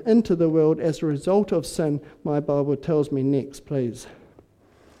 death came into the world as a result of sin. My Bible tells me. Next, please.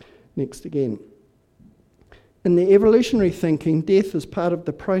 Next again. In the evolutionary thinking, death is part of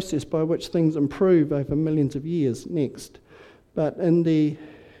the process by which things improve over millions of years. Next. But in the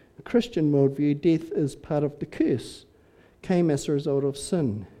Christian worldview, death is part of the curse. Came as a result of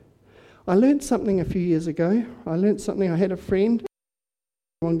sin. I learned something a few years ago. I had a friend,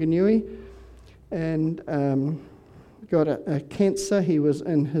 Wanganui, and got a cancer. He was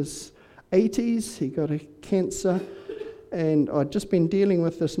in his 80s. He got a cancer. And I'd just been dealing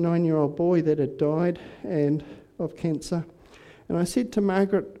with this 9-year-old boy that had died of cancer. And I said to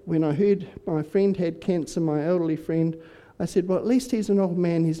Margaret, when I heard my friend had cancer, my elderly friend, I said, well, at least he's an old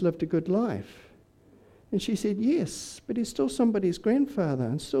man, he's lived a good life. And she said, yes, but he's still somebody's grandfather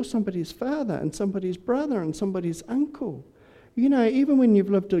and still somebody's father and somebody's brother and somebody's uncle. You know, even when you've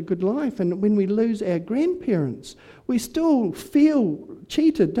lived a good life and when we lose our grandparents, we still feel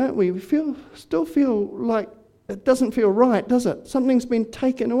cheated, don't we? We still feel like it doesn't feel right, does it? Something's been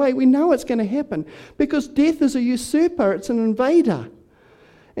taken away. We know it's going to happen because death is a usurper. It's an invader.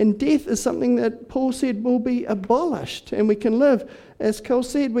 And death is something that Paul said will be abolished. And we can live, as Cole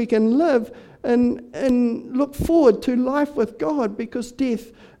said, we can live and look forward to life with God because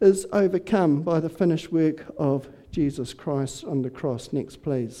death is overcome by the finished work of Jesus Christ on the cross. Next,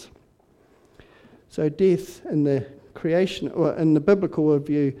 please. So death in the creation, or in the biblical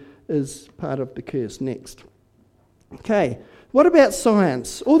worldview, is part of the curse. Next. Okay, what about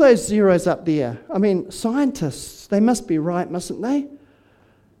science? All those zeros up there. I mean, scientists, they must be right, mustn't they?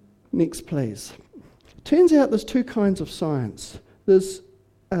 Next, please. Turns out there's two kinds of science. There's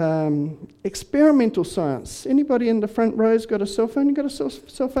experimental science. Anybody in the front row's got a cell phone? You got a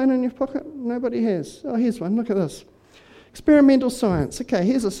cell phone in your pocket? Nobody has. Oh, here's one. Look at this. Experimental science. Okay,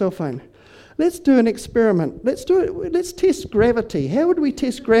 here's a cell phone. Let's do an experiment. Let's do it. Let's test gravity. How would we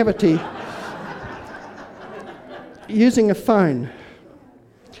test gravity? Using a phone.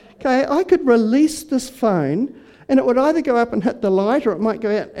 Okay, I could release this phone and it would either go up and hit the light or it might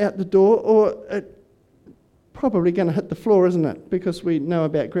go out the door, or it probably going to hit the floor, isn't it? Because we know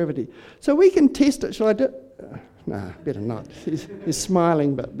about gravity. So we can test it. Shall I do it? No, better not. He's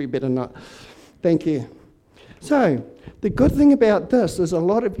smiling, but we better not. Thank you. So the good thing about this is a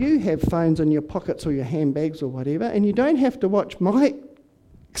lot of you have phones in your pockets or your handbags or whatever, and you don't have to watch my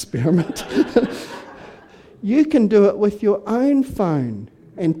experiment. You can do it with your own phone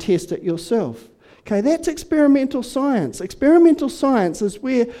and test it yourself. Okay, that's experimental science. Experimental science is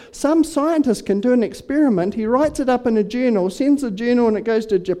where some scientist can do an experiment, he writes it up in a journal, sends a journal and it goes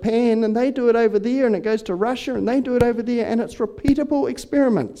to Japan and they do it over there, and it goes to Russia and they do it over there, and it's repeatable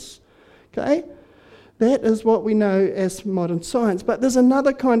experiments. Okay? That is what we know as modern science. But there's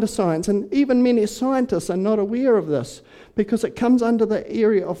another kind of science, and even many scientists are not aware of this because it comes under the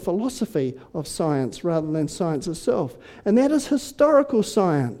area of philosophy of science rather than science itself. And that is historical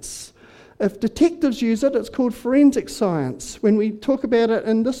science. If detectives use it, it's called forensic science. When we talk about it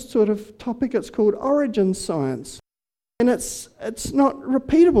in this sort of topic, it's called origin science. And it's not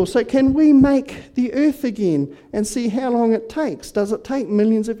repeatable. So can we make the earth again and see how long it takes? Does it take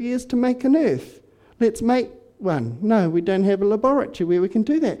millions of years to make an earth? Let's make one. No, we don't have a laboratory where we can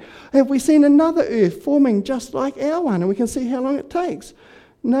do that. Have we seen another earth forming just like our one and we can see how long it takes?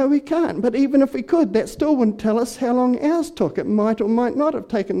 No, we can't. But even if we could, that still wouldn't tell us how long ours took. It might or might not have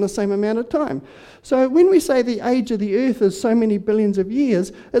taken the same amount of time. So when we say the age of the earth is so many billions of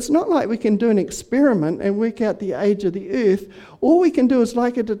years, it's not like we can do an experiment and work out the age of the earth. All we can do is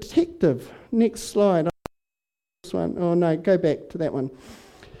like a detective. Next slide. This one. Oh no, go back to that one.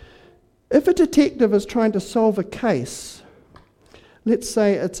 If a detective is trying to solve a case, let's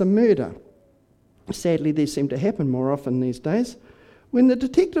say it's a murder. Sadly, these seem to happen more often these days. When the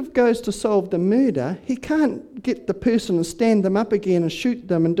detective goes to solve the murder, he can't get the person and stand them up again and shoot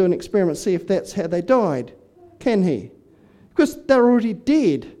them and do an experiment, see if that's how they died, can he? Because they're already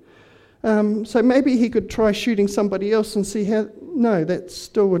dead. So maybe he could try shooting somebody else and see how... No, that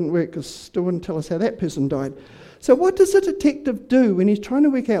still wouldn't work because it still wouldn't tell us how that person died. So what does a detective do when he's trying to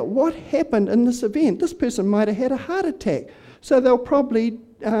work out what happened in this event? This person might have had a heart attack. So they'll probably,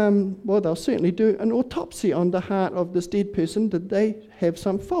 they'll certainly do an autopsy on the heart of this dead person. Did they have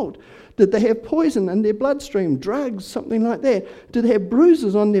some fault? Did they have poison in their bloodstream, drugs, something like that? Did they have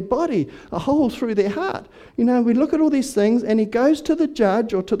bruises on their body, a hole through their heart? You know, we look at all these things, and he goes to the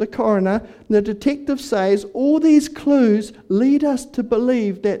judge or to the coroner, and the detective says, all these clues lead us to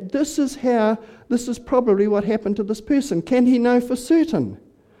believe that this is probably what happened to this person. Can he know for certain?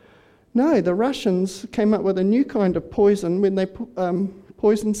 No, the Russians came up with a new kind of poison when they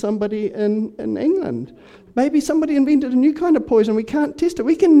poisoned somebody in England. Maybe somebody invented a new kind of poison. We can't test it.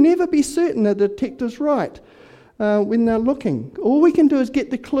 We can never be certain that the detective's right when they're looking. All we can do is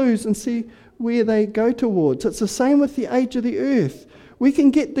get the clues and see where they go towards. It's the same with the age of the earth. We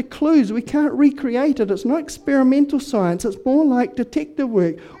can get the clues. We can't recreate it. It's not experimental science. It's more like detective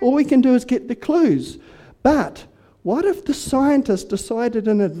work. All we can do is get the clues. But what if the scientist decided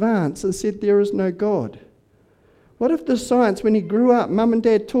in advance and said there is no God? What if the science, when he grew up, mum and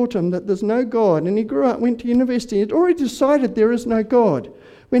dad taught him that there's no God, and he grew up, went to university, he'd already decided there is no God.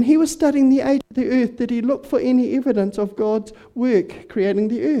 When he was studying the age of the earth, did he look for any evidence of God's work creating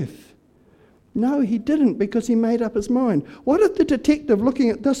the earth? No, he didn't, because he made up his mind. What if the detective looking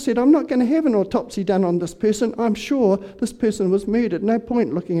at this said, I'm not going to have an autopsy done on this person. I'm sure this person was murdered. No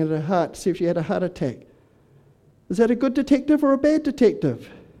point looking at her heart to see if she had a heart attack. Is that a good detective or a bad detective?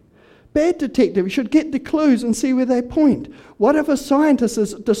 Bad detective. You should get the clues and see where they point. What if a scientist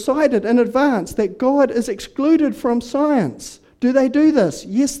has decided in advance that God is excluded from science? Do they do this?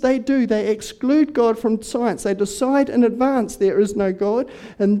 Yes, they do. They exclude God from science. They decide in advance there is no God,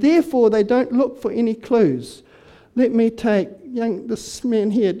 and therefore they don't look for any clues. Let me take this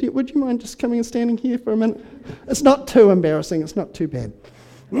man here. Would you mind just coming and standing here for a minute? It's not too embarrassing. It's not too bad.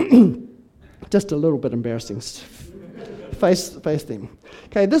 Just a little bit embarrassing. Face them.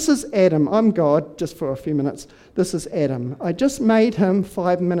 Okay, this is Adam. I'm God, just for a few minutes. This is Adam. I just made him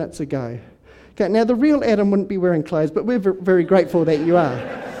 5 minutes ago. Okay, now the real Adam wouldn't be wearing clothes, but we're very grateful that you are.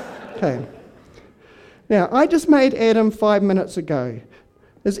 Okay. Now, I just made Adam 5 minutes ago.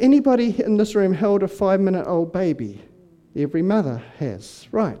 Has anybody in this room held a 5-minute-old baby? Every mother has,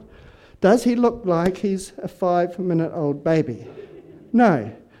 right. Does he look like he's a 5-minute-old baby?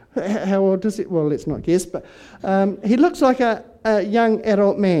 No. How old is it? Well, let's not guess, but he looks like a young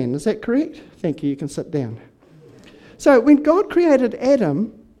adult man. Is that correct? Thank you. You can sit down. So when God created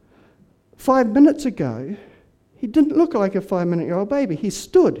Adam 5 minutes ago, he didn't look like a 5-minute-old baby. He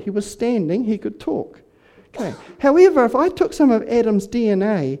stood. He was standing. He could talk. Okay. However, if I took some of Adam's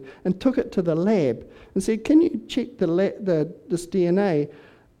DNA and took it to the lab and said, can you check this DNA?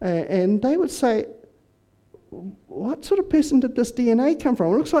 And they would say, what sort of person did this DNA come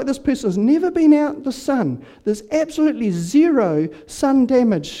from? It looks like this person's never been out in the sun. There's absolutely zero sun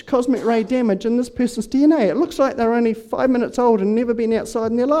damage, cosmic ray damage in this person's DNA. It looks like they're only 5 minutes old and never been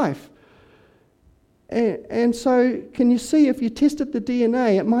outside in their life. And so can you see, if you tested the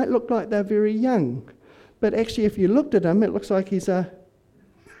DNA, it might look like they're very young. But actually, if you looked at him, it looks like he's Adam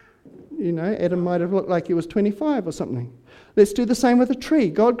might have looked like he was 25 or something. Let's do the same with a tree.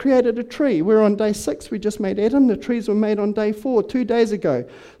 God created a tree. We're on day 6. We just made Adam. The trees were made on day 4, 2 days ago.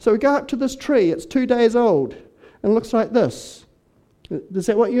 So we go up to this tree. It's 2 days old. And it looks like this. Is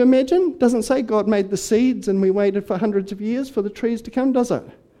that what you imagine? It doesn't say God made the seeds and we waited for hundreds of years for the trees to come, does it?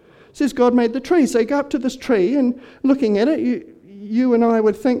 It says God made the tree. So you go up to this tree, and looking at it, you and I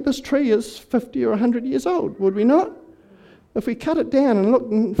would think this tree is 50 or 100 years old, would we not? If we cut it down and look,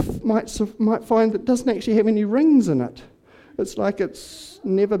 might find that it doesn't actually have any rings in it. It's like it's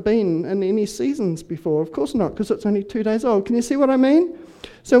never been in any seasons before. Of course not, because it's only 2 days old. Can you see what I mean?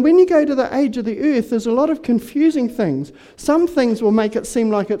 So when you go to the age of the earth, there's a lot of confusing things. Some things will make it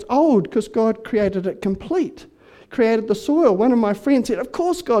seem like it's old because God created it complete. Created the soil. One of my friends said, of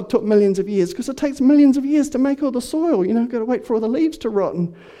course God took millions of years, because it takes millions of years to make all the soil. You've got to wait for all the leaves to rot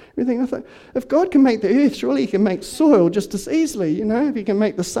and everything. I thought, if God can make the earth, surely he can make soil just as easily. If he can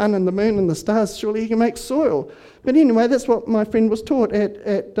make the sun and the moon and the stars, surely he can make soil. But anyway, that's what my friend was taught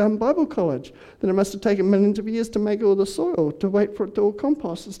at Bible college, that it must have taken millions of years to make all the soil, to wait for it to all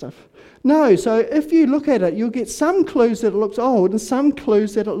compost and stuff. No, so if you look at it, you'll get some clues that it looks old and some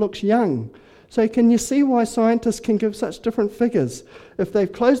clues that it looks young. So can you see why scientists can give such different figures? If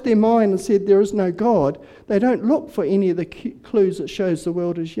they've closed their mind and said there is no God, they don't look for any of the clues that shows the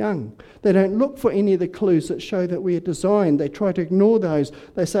world is young. They don't look for any of the clues that show that we are designed. They try to ignore those.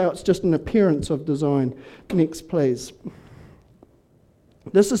 They say, it's just an appearance of design. Next, please.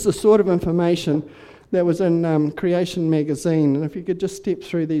 This is the sort of information that was in Creation magazine. And if you could just step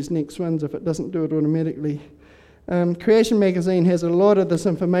through these next ones, if it doesn't do it automatically. Creation Magazine has a lot of this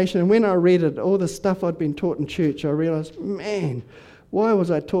information, and when I read it, all the stuff I'd been taught in church, I realised, man, why was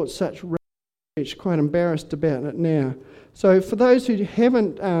I taught such rubbish? Quite embarrassed about it now. So for those who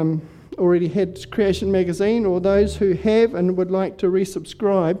haven't already had Creation Magazine, or those who have and would like to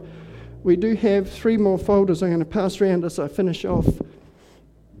resubscribe, we do have 3 more folders I'm going to pass around as I finish off.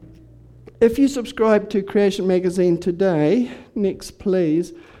 If you subscribe to Creation Magazine today, next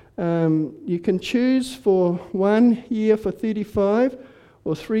please, you can choose for 1 year for $35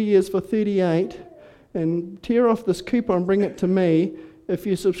 or 3 years for $38, and tear off this coupon, bring it to me. If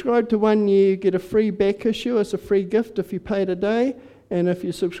you subscribe to 1 year, you get a free back issue as a free gift if you pay today, and if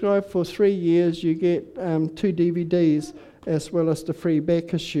you subscribe for 3 years, you get 2 DVDs as well as the free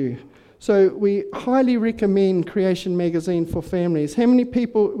back issue. So we highly recommend Creation Magazine for families. How many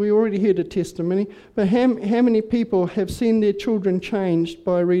people, we already heard a testimony, but how many people have seen their children changed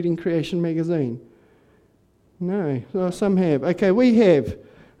by reading Creation Magazine? No, well, some have. Okay, we have.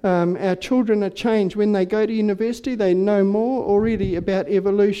 Our children are changed. When they go to university, they know more already about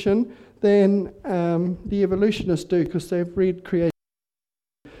evolution than the evolutionists do, because they've read Creation.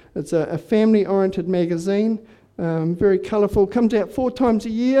 It's a family-oriented magazine, very colourful, comes out 4 times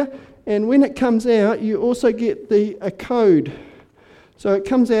a year. And when it comes out, you also get a code. So it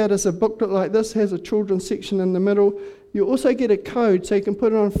comes out as a booklet like this, has a children's section in the middle. You also get a code so you can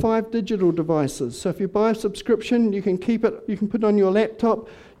put it on 5 digital devices. So if you buy a subscription, you can keep it, you can put it on your laptop,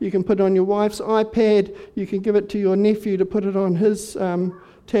 you can put it on your wife's iPad, you can give it to your nephew to put it on his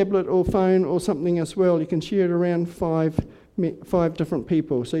tablet or phone or something as well. You can share it around 5 different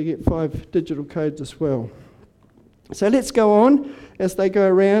people. So you get 5 digital codes as well. So let's go on as they go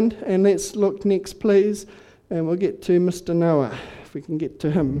around, and let's look next, please, and we'll get to Mr. Noah, if we can get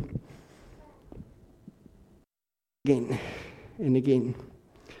to him. Again and again.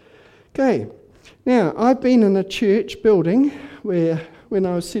 Okay, now I've been in a church building where when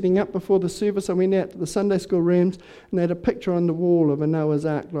I was setting up before the service, I went out to the Sunday school rooms and they had a picture on the wall of a Noah's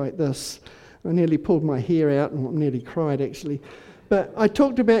Ark like this. I nearly pulled my hair out and nearly cried actually. But I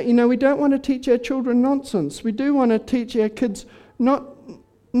talked about, we don't want to teach our children nonsense. We do want to teach our kids not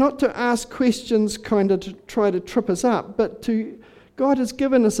to ask questions kind of to try to trip us up, but God has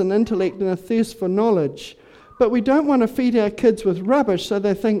given us an intellect and a thirst for knowledge. But we don't want to feed our kids with rubbish so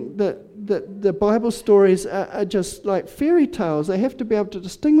they think that the Bible stories are just like fairy tales. They have to be able to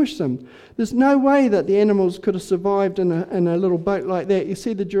distinguish them. There's no way that the animals could have survived in a little boat like that. You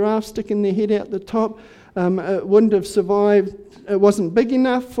see the giraffe sticking their head out the top. It wouldn't have survived. It wasn't big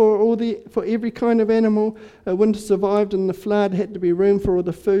enough for every kind of animal. It wouldn't have survived in the flood. Had to be room for all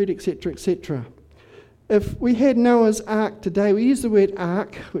the food, etc., etc. If we had Noah's Ark today, we use the word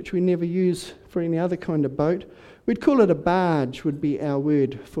ark, which we never use for any other kind of boat. We'd call it a barge, would be our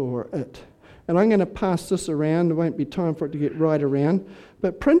word for it. And I'm going to pass this around. There won't be time for it to get right around.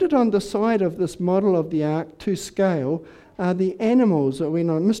 But printed on the side of this model of the ark to scale are the animals that went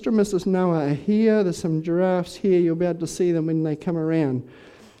on. Mr. and Mrs. Noah are here. There's some giraffes here. You'll be able to see them when they come around.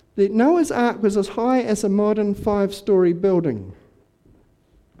 The Noah's Ark was as high as a modern 5-story building.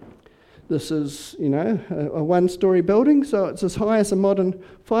 This is, a 1-story building, so it's as high as a modern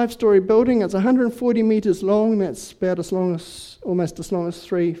 5-story building. It's 140 metres long. That's about almost as long as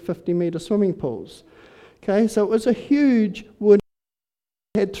 3 50-metre swimming pools. Okay, so it was a huge wood.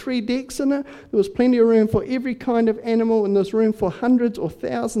 It had 3 decks in it. There was plenty of room for every kind of animal, and there's room for hundreds or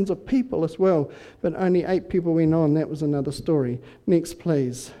thousands of people as well. But only 8 people went on. That was another story. Next,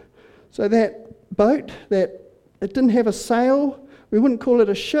 please. So that boat, it didn't have a sail. We wouldn't call it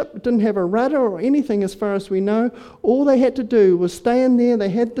a ship. It didn't have a rudder or anything as far as we know. All they had to do was stay in there. They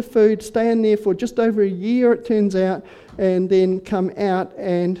had the food, stay in there for just over a year, it turns out, and then come out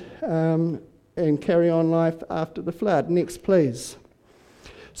and carry on life after the flood. Next, please.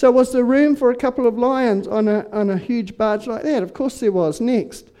 So was there room for a couple of lions on a huge barge like that? Of course there was.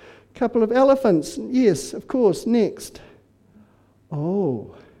 Next. A couple of elephants. Yes, of course. Next.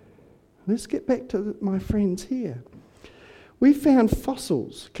 Oh, let's get back to my friends here. We found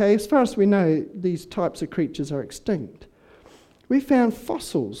fossils, okay? As far as we know, these types of creatures are extinct. We found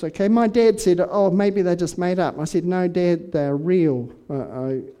fossils, okay? My dad said, maybe they're just made up. I said, no, Dad, they're real.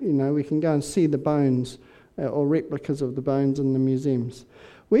 We can go and see the bones or replicas of the bones in the museums.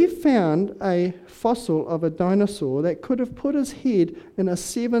 We found a fossil of a dinosaur that could have put his head in a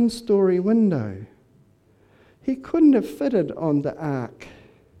 7-story window. He couldn't have fitted on the ark.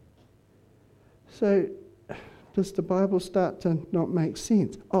 So does the Bible start to not make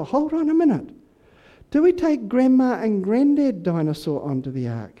sense? Oh, hold on a minute. Do we take Grandma and Granddad dinosaur onto the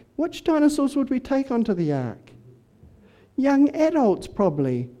ark? Which dinosaurs would we take onto the ark? Young adults,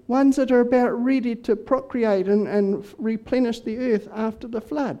 probably. ones that are about ready to procreate and replenish the earth after the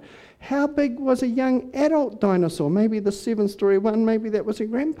flood. How big was a young adult dinosaur? Maybe the 7-story one, maybe that was a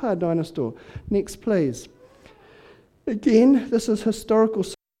grandpa dinosaur. Next, please. Again, this is historical.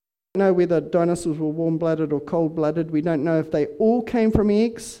 We don't know whether dinosaurs were warm-blooded or cold-blooded. We don't know if they all came from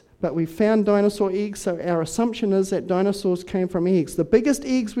eggs, but we found dinosaur eggs, so our assumption is that dinosaurs came from eggs. The biggest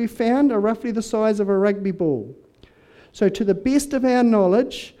eggs we found are roughly the size of a rugby ball. So to the best of our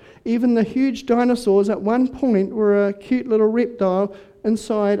knowledge, even the huge dinosaurs at one point were a cute little reptile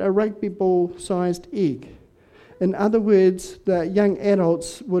inside a rugby ball-sized egg. In other words, the young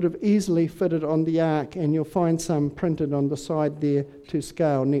adults would have easily fitted on the ark, and you'll find some printed on the side there to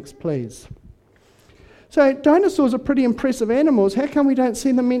scale. Next, please. So dinosaurs are pretty impressive animals. How come we don't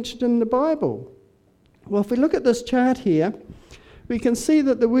see them mentioned in the Bible? Well, if we look at this chart here, we can see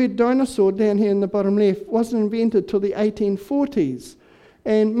that the word dinosaur down here in the bottom left wasn't invented till the 1840s.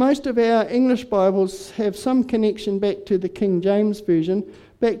 And most of our English Bibles have some connection back to the King James Version,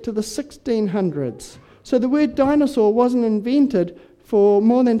 back to the 1600s. So the word dinosaur wasn't invented for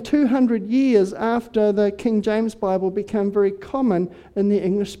more than 200 years after the King James Bible became very common in the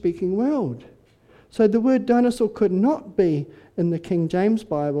English-speaking world. So the word dinosaur could not be in the King James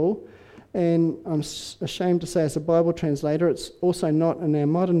Bible, and I'm ashamed to say as a Bible translator, it's also not in our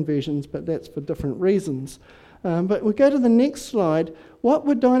modern versions, but that's for different reasons. But we'll go to the next slide. What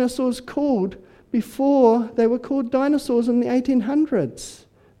were dinosaurs called before they were called dinosaurs in the 1800s?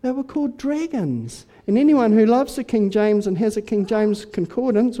 They were called dragons. And anyone who loves the King James and has a King James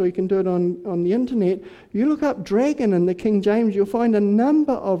concordance, or you can do it on the internet, you look up dragon in the King James, you'll find a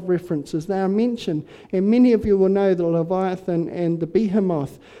number of references. They are mentioned. And many of you will know the Leviathan and the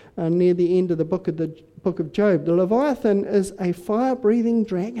Behemoth near the end of the book of Job. The Leviathan is a fire-breathing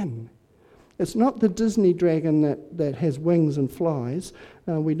dragon. It's not the Disney dragon that has wings and flies.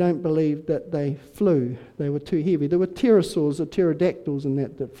 We don't believe that they flew. They were too heavy. There were pterosaurs or pterodactyls and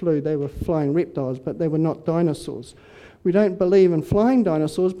that flew. They were flying reptiles, but they were not dinosaurs. We don't believe in flying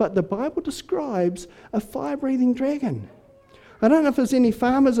dinosaurs, but the Bible describes a fire-breathing dragon. I don't know if there's any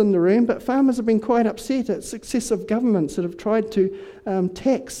farmers in the room, but farmers have been quite upset at successive governments that have tried to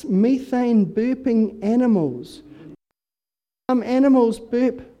tax methane-burping animals. Some animals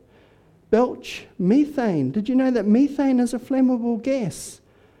belch methane. Did you know that methane is a flammable gas?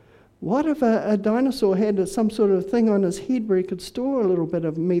 What if a dinosaur had some sort of thing on his head where he could store a little bit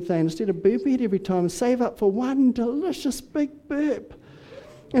of methane instead of burping it every time, save up for one delicious big burp?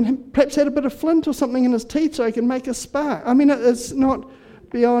 And perhaps had a bit of flint or something in his teeth so he can make a spark. I mean, it's not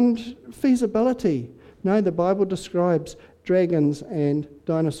beyond feasibility. No, the Bible describes dragons and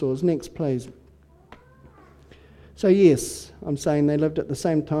dinosaurs. Next, please. So yes, I'm saying they lived at the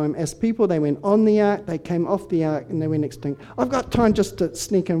same time as people. They went on the ark, they came off the ark, and they went extinct. I've got time just to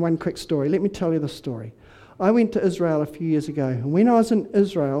sneak in one quick story. Let me tell you the story. I went to Israel a few years ago, and when I was in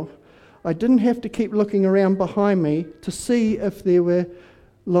Israel, I didn't have to keep looking around behind me to see if there were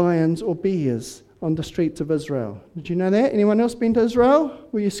lions or bears on the streets of Israel. Did you know that? Anyone else been to Israel?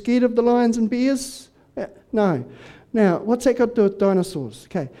 Were you scared of the lions and bears? No. Now, what's that got to do with dinosaurs?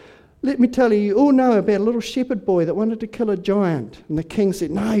 Okay. Let me tell you, you all know about a little shepherd boy that wanted to kill a giant. And the king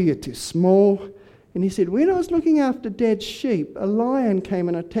said, no, you're too small. And he said, when I was looking after Dad's sheep, a lion came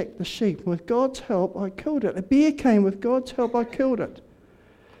and attacked the sheep. With God's help, I killed it. A bear came. With God's help, I killed it.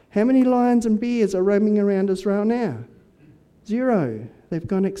 How many lions and bears are roaming around Israel now? 0. They've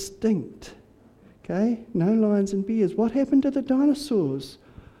gone extinct. Okay? No lions and bears. What happened to the dinosaurs?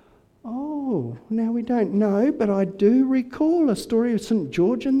 Oh, now we don't know, but I do recall a story of St.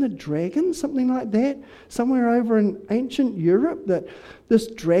 George and the dragon, something like that, somewhere over in ancient Europe, that this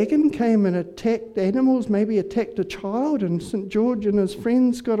dragon came and attacked animals, maybe attacked a child, and St. George and his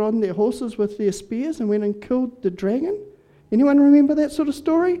friends got on their horses with their spears and went and killed the dragon. Anyone remember that sort of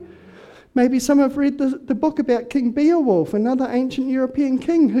story? Maybe some have read the book about King Beowulf, another ancient European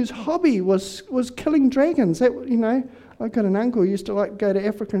king whose hobby was killing dragons. That, you know, I've got an uncle who used to like to go to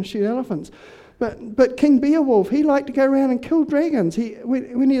Africa and shoot elephants. But King Beowulf, he liked to go around and kill dragons.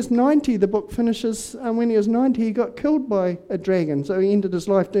 When he was 90, the book finishes, when he was 90, he got killed by a dragon. So he ended his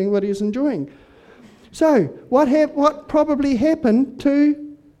life doing what he was enjoying. So what probably happened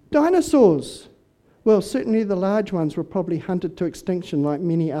to dinosaurs? Well, certainly the large ones were probably hunted to extinction like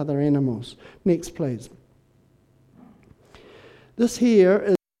many other animals. Next, please. This here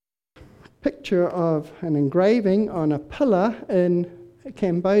is picture of an engraving on a pillar in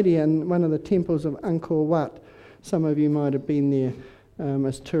Cambodia in one of the temples of Angkor Wat. Some of you might have been there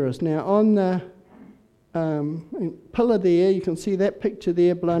as tourists. Now on the pillar there, you can see that picture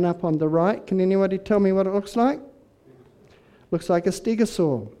there blown up on the right. Can anybody tell me what it looks like? Looks like a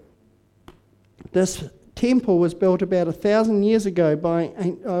stegosaur. This temple was built about 1,000 years ago by,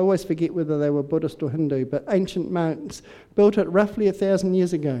 I always forget whether they were Buddhist or Hindu, but ancient monks built it roughly 1,000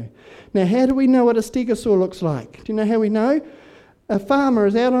 years ago. Now, how do we know what a stegosaur looks like? Do you know how we know? A farmer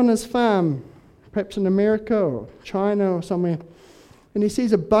is out on his farm, perhaps in America or China or somewhere, and he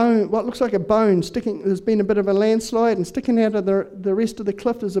sees a bone, what looks like a bone sticking. There's been a bit of a landslide, and sticking out of the rest of the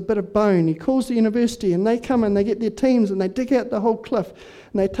cliff is a bit of bone. He calls the university, and they come and they get their teams, and they dig out the whole cliff,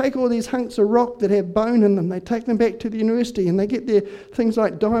 and they take all these hunks of rock that have bone in them. They take them back to the university, and they get their things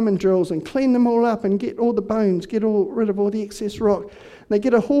like diamond drills and clean them all up and get all the bones, get rid of all the excess rock. They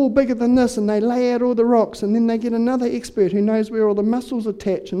get a hall bigger than this, and they lay out all the rocks, and then they get another expert who knows where all the muscles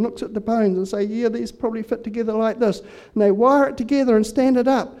attach and looks at the bones and say, yeah, these probably fit together like this. And they wire it together and stand it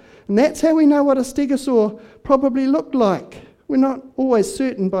up. And that's how we know what a stegosaur probably looked like. We're not always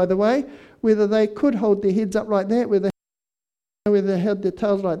certain, by the way, whether they could hold their heads up like that, whether they had their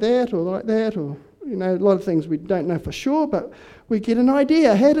tails like that, or a lot of things we don't know for sure, but we get an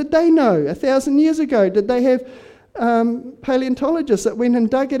idea. How did they know 1,000 years ago? Did they have paleontologists that went and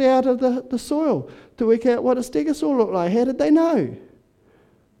dug it out of the soil to work out what a stegosaur looked like? How did they know?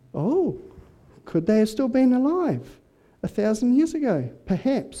 Oh, could they have still been alive 1,000 years ago?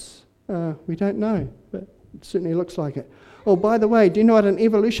 Perhaps. We don't know, but it certainly looks like it. Oh, by the way, do you know what an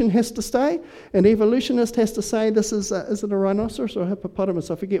evolution has to say? An evolutionist has to say this is it a rhinoceros or a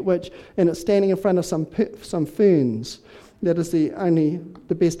hippopotamus? I forget which, and it's standing in front of some ferns. That is the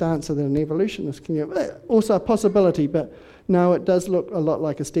best answer that an evolutionist can give. Also a possibility, but no, it does look a lot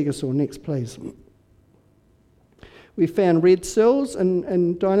like a stegosaur. Next, please. We found red cells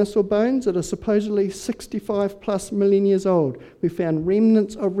in dinosaur bones that are supposedly 65 plus million years old. We found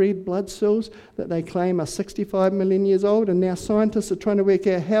remnants of red blood cells that they claim are 65 million years old, and now scientists are trying to work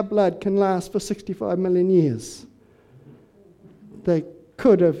out how blood can last for 65 million years. They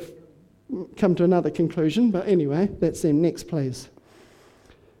could have come to another conclusion, but anyway, that's them. Next, please.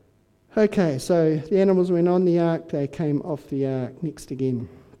 Okay, so the animals went on the ark, they came off the ark. Next again.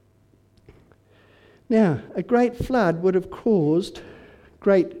 Now, a great flood would have caused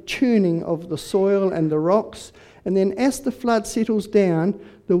great churning of the soil and the rocks, and then as the flood settles down,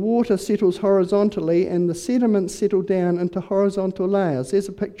 the water settles horizontally and the sediments settle down into horizontal layers. There's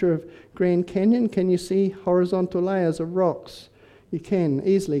a picture of Grand Canyon. Can you see horizontal layers of rocks? You can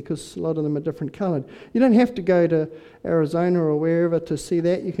easily, because a lot of them are different coloured. You don't have to go to Arizona or wherever to see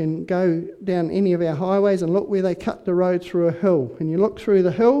that. You can go down any of our highways and look where they cut the road through a hill. And you look through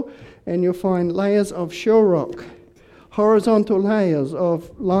the hill and you'll find layers of shell rock, horizontal layers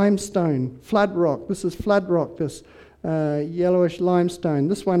of limestone, flood rock. This is flood rock, this yellowish limestone.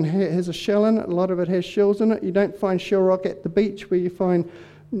 This one has a shell in it. A lot of it has shells in it. You don't find shell rock at the beach where you find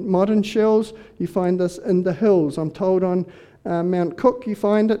modern shells. You find this in the hills. I'm told on Mount Cook you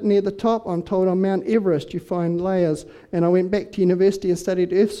find it near the top. I'm told on Mount Everest you find layers. And I went back to university and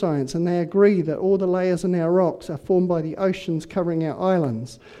studied earth science, and they agree that all the layers in our rocks are formed by the oceans covering our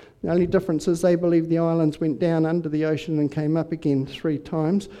islands. The only difference is they believe the islands went down under the ocean and came up again 3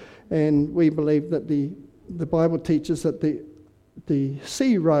 times, and we believe that the Bible teaches that the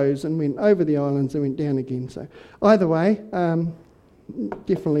sea rose and went over the islands and went down again. So either way,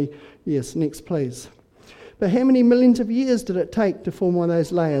 definitely yes. Next, please. But how many millions of years did it take to form one of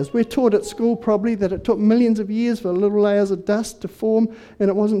those layers? We're taught at school probably that it took millions of years for little layers of dust to form, and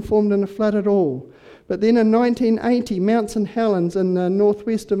it wasn't formed in a flood at all. But then in 1980, Mount St. Helens in the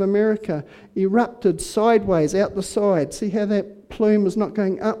northwest of America erupted sideways out the side. See how that plume is not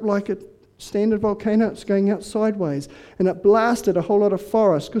going up like a standard volcano? It's going out sideways. And it blasted a whole lot of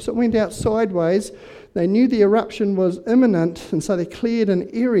forest. Because it went out sideways, they knew the eruption was imminent, and so they cleared an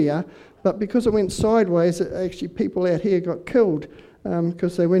area. But because it went sideways, actually people out here got killed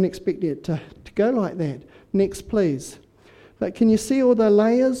because they weren't expecting it to go like that. Next, please. But can you see all the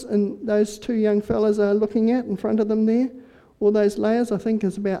layers and those 2 young fellas are looking at in front of them there? All those layers, I think,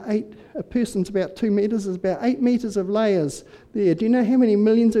 is about 8. A person's about 2 metres. There's about 8 metres of layers there. Do you know how many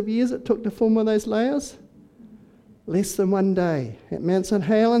millions of years it took to form one of those layers? Less than 1 day. At Mount St.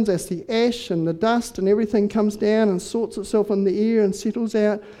 Helens, as the ash and the dust and everything comes down and sorts itself in the air and settles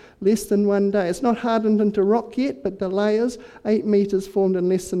out, less than 1 day. It's not hardened into rock yet, but the layers, 8 metres, formed in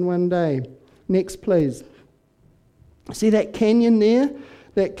less than 1 day. Next, please. See that canyon there?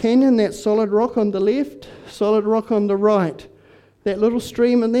 That canyon, that solid rock on the left, solid rock on the right. That little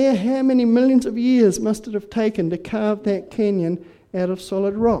stream in there, how many millions of years must it have taken to carve that canyon out of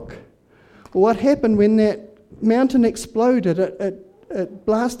solid rock? Well, what happened when that mountain exploded? It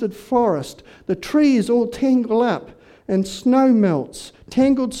blasted forest. The trees all tangle up and snow melts.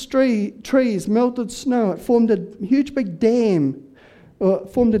 Tangled trees, melted snow. It formed a huge big dam or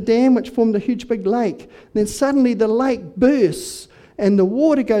formed a dam which formed a huge big lake. Then suddenly the lake bursts and the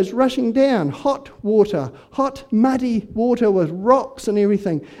water goes rushing down, hot water, hot muddy water with rocks and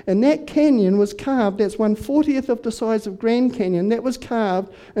everything. And that canyon was carved, that's 1/40th of the size of Grand Canyon, that was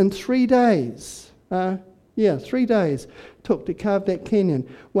carved in 3 days. 3 days took to carve that canyon.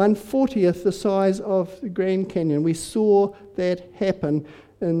 1/40th the size of the Grand Canyon. We saw that happen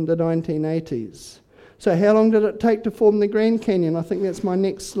in the 1980s. So how long did it take to form the Grand Canyon? I think that's my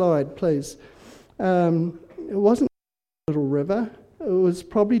next slide, please. It wasn't a little river. It was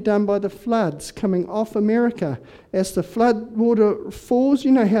probably done by the floods coming off America. As the flood water falls,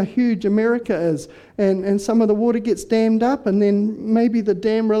 you know how huge America is, and some of the water gets dammed up, and then maybe the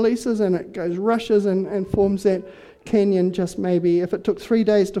dam releases and it rushes and forms that canyon. Just maybe, if it took 3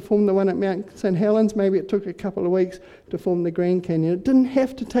 days to form the one at Mount St. Helens, maybe it took a couple of weeks to form the Grand Canyon. It didn't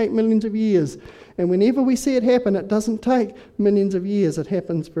have to take millions of years. And whenever we see it happen, it doesn't take millions of years. It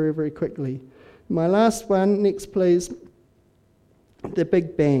happens very, very quickly. My last one, next please. The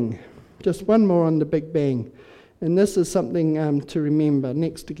Big Bang. Just one more on the Big Bang. And this is something to remember.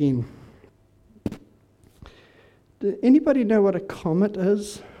 Next again. Does anybody know what a comet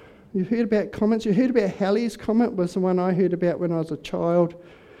is? You've heard about comets. You heard about Halley's Comet, was the one I heard about when I was a child.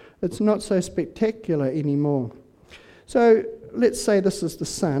 It's not so spectacular anymore. So let's say this is the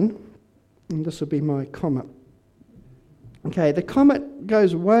sun, and this will be my comet. Okay, the comet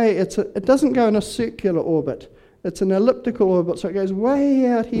goes it doesn't go in a circular orbit. It's an elliptical orbit, so it goes way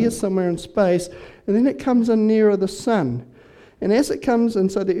out here somewhere in space, and then it comes in nearer the sun. And as it comes in,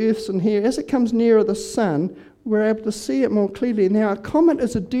 so the Earth's in here, as it comes nearer the sun, we're able to see it more clearly. Now, a comet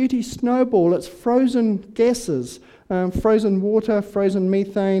is a dirty snowball. It's frozen gases, frozen water, frozen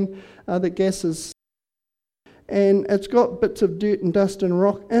methane, other gases. And it's got bits of dirt and dust and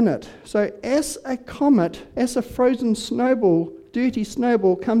rock in it. So as a comet, as a frozen snowball, dirty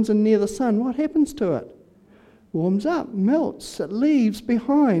snowball comes in near the sun, what happens to it? Warms up, melts, it leaves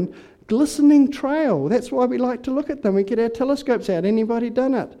behind glistening trail. That's why we like to look at them. We get our telescopes out. Anybody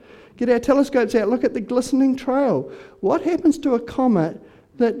done it? Get our telescopes out, look at the glistening trail. What happens to a comet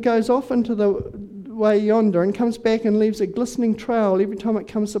that goes off into the way yonder and comes back and leaves a glistening trail every time it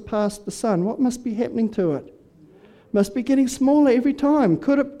comes past the sun? What must be happening to it? Must be getting smaller every time.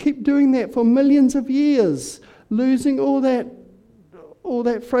 Could it keep doing that for millions of years, losing all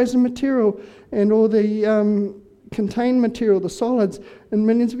that frozen material and all the contained material, the solids, in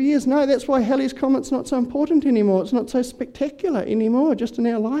millions of years? No, that's why Halley's Comet's not so important anymore. It's not so spectacular anymore. Just in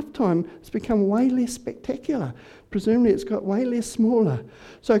our lifetime, it's become way less spectacular. Presumably, it's got way less smaller.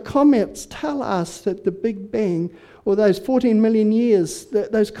 So comets tell us that the Big Bang, or those 14 million years,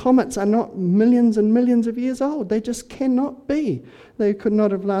 those comets are not millions and millions of years old. They just cannot be. They could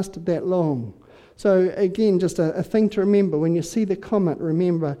not have lasted that long. So again, just a thing to remember. When you see the comet,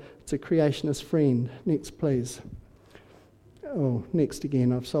 remember it's a creationist friend. Next, please. Oh, next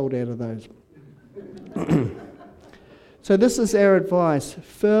again. I've sold out of those. So this is our advice.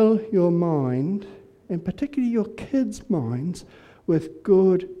 Fill your mind, and particularly your kids' minds, with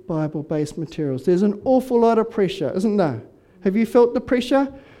good Bible-based materials. There's an awful lot of pressure, isn't there? Have you felt the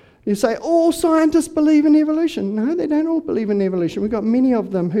pressure? You say, all scientists believe in evolution. No, they don't all believe in evolution. We've got many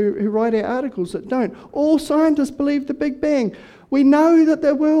of them who write our articles that don't. All scientists believe the Big Bang. We know that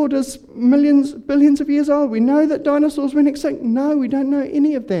the world is billions of years old. We know that dinosaurs went extinct. No, we don't know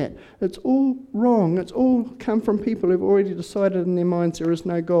any of that. It's all wrong. It's all come from people who've already decided in their minds there is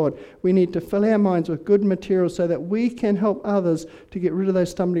no God. We need to fill our minds with good material so that we can help others to get rid of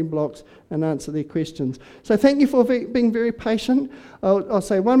those stumbling blocks and answer their questions. So thank you for being very patient. I'll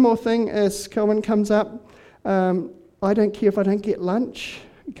say one more thing as Colin comes up. I don't care if I don't get lunch.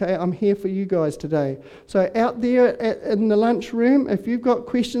 Okay, I'm here for you guys today. So out there in the lunch room, if you've got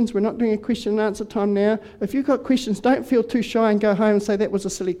questions, we're not doing a question and answer time now. If you've got questions, don't feel too shy and go home and say, that was a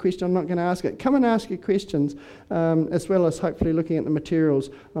silly question, I'm not going to ask it. Come and ask your questions, as well as hopefully looking at the materials.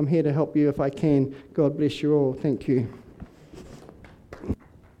 I'm here to help you if I can. God bless you all. Thank you.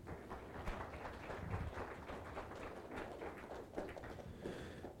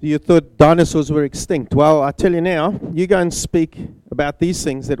 You thought dinosaurs were extinct. Well, I tell you now, you go and speak about these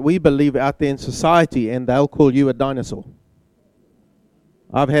things that we believe out there in society, and they'll call you a dinosaur.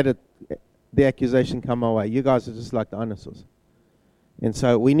 I've had the accusation come my way. You guys are just like dinosaurs. And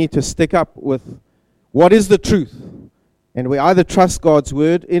so we need to stick up with what is the truth. And we either trust God's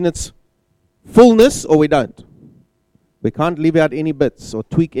word in its fullness or we don't. We can't leave out any bits or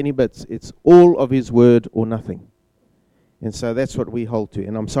tweak any bits. It's all of his word or nothing. And so that's what we hold to.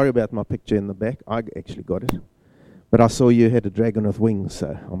 And I'm sorry about my picture in the back. I actually got it. But I saw you had a dragon with wings, so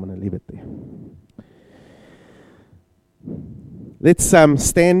I'm going to leave it there. Let's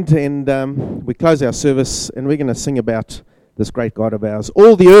stand and we close our service, and we're going to sing about this great God of ours.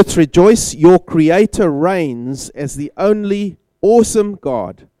 All the earth rejoice, your Creator reigns as the only awesome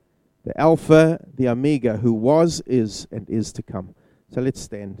God, the Alpha, the Omega, who was, is, and is to come. So let's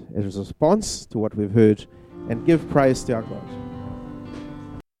stand as a response to what we've heard and give praise to our God.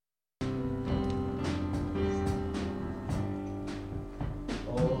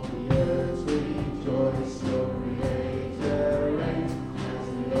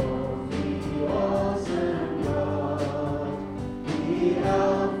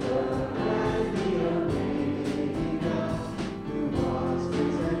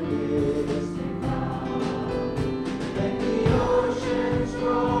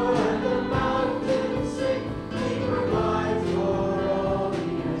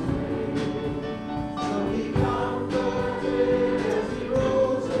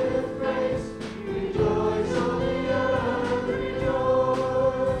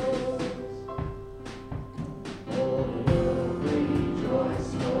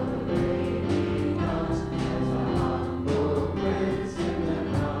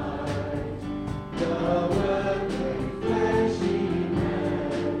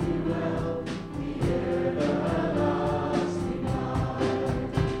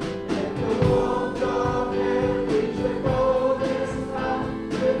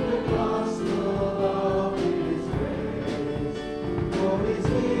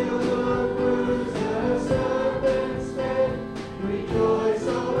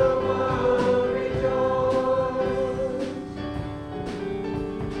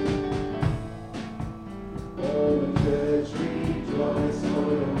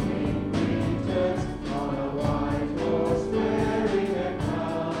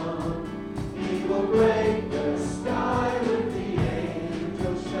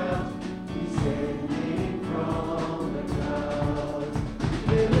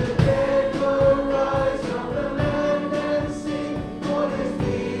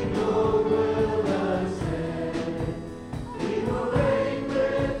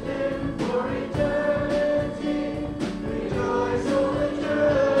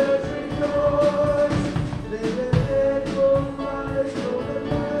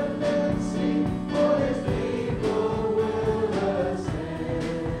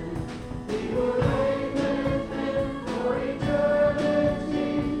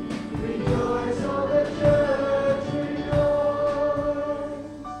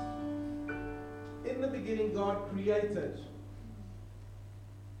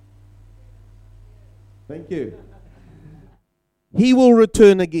 Thank you. He will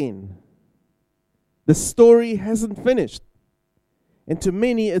return again. The story hasn't finished. And to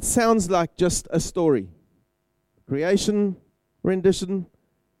many, it sounds like just a story. Creation, rendition,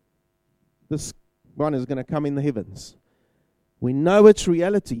 this one is going to come in the heavens. We know it's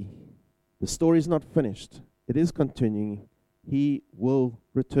reality. The story is not finished. It is continuing. He will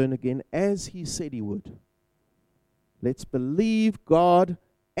return again as he said he would. Let's believe God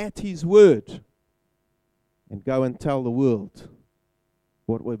at his word and go and tell the world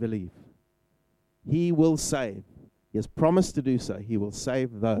what we believe. He will save. He has promised to do so. He will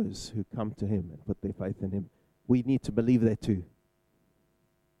save those who come to him and put their faith in him. We need to believe that too.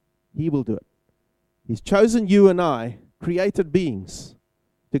 He will do it. He's chosen you and I, created beings,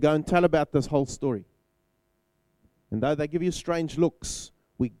 to go and tell about this whole story. And though they give you strange looks,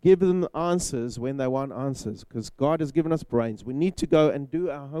 we give them answers when they want answers, because God has given us brains. We need to go and do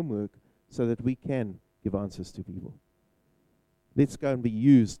our homework so that we can give answers to people. Let's go and be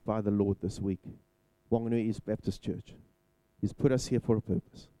used by the Lord this week. Wanganui East Baptist Church. He's put us here for a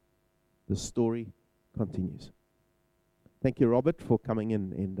purpose. The story continues. Thank you, Robert, for coming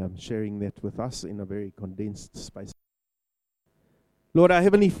in and sharing that with us in a very condensed space. Lord, our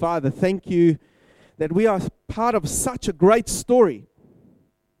Heavenly Father, thank you that we are part of such a great story.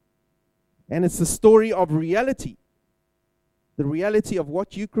 And it's the story of reality. The reality of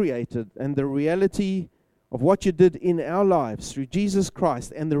what you created and the reality of what you did in our lives through Jesus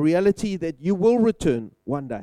Christ and the reality that you will return one day.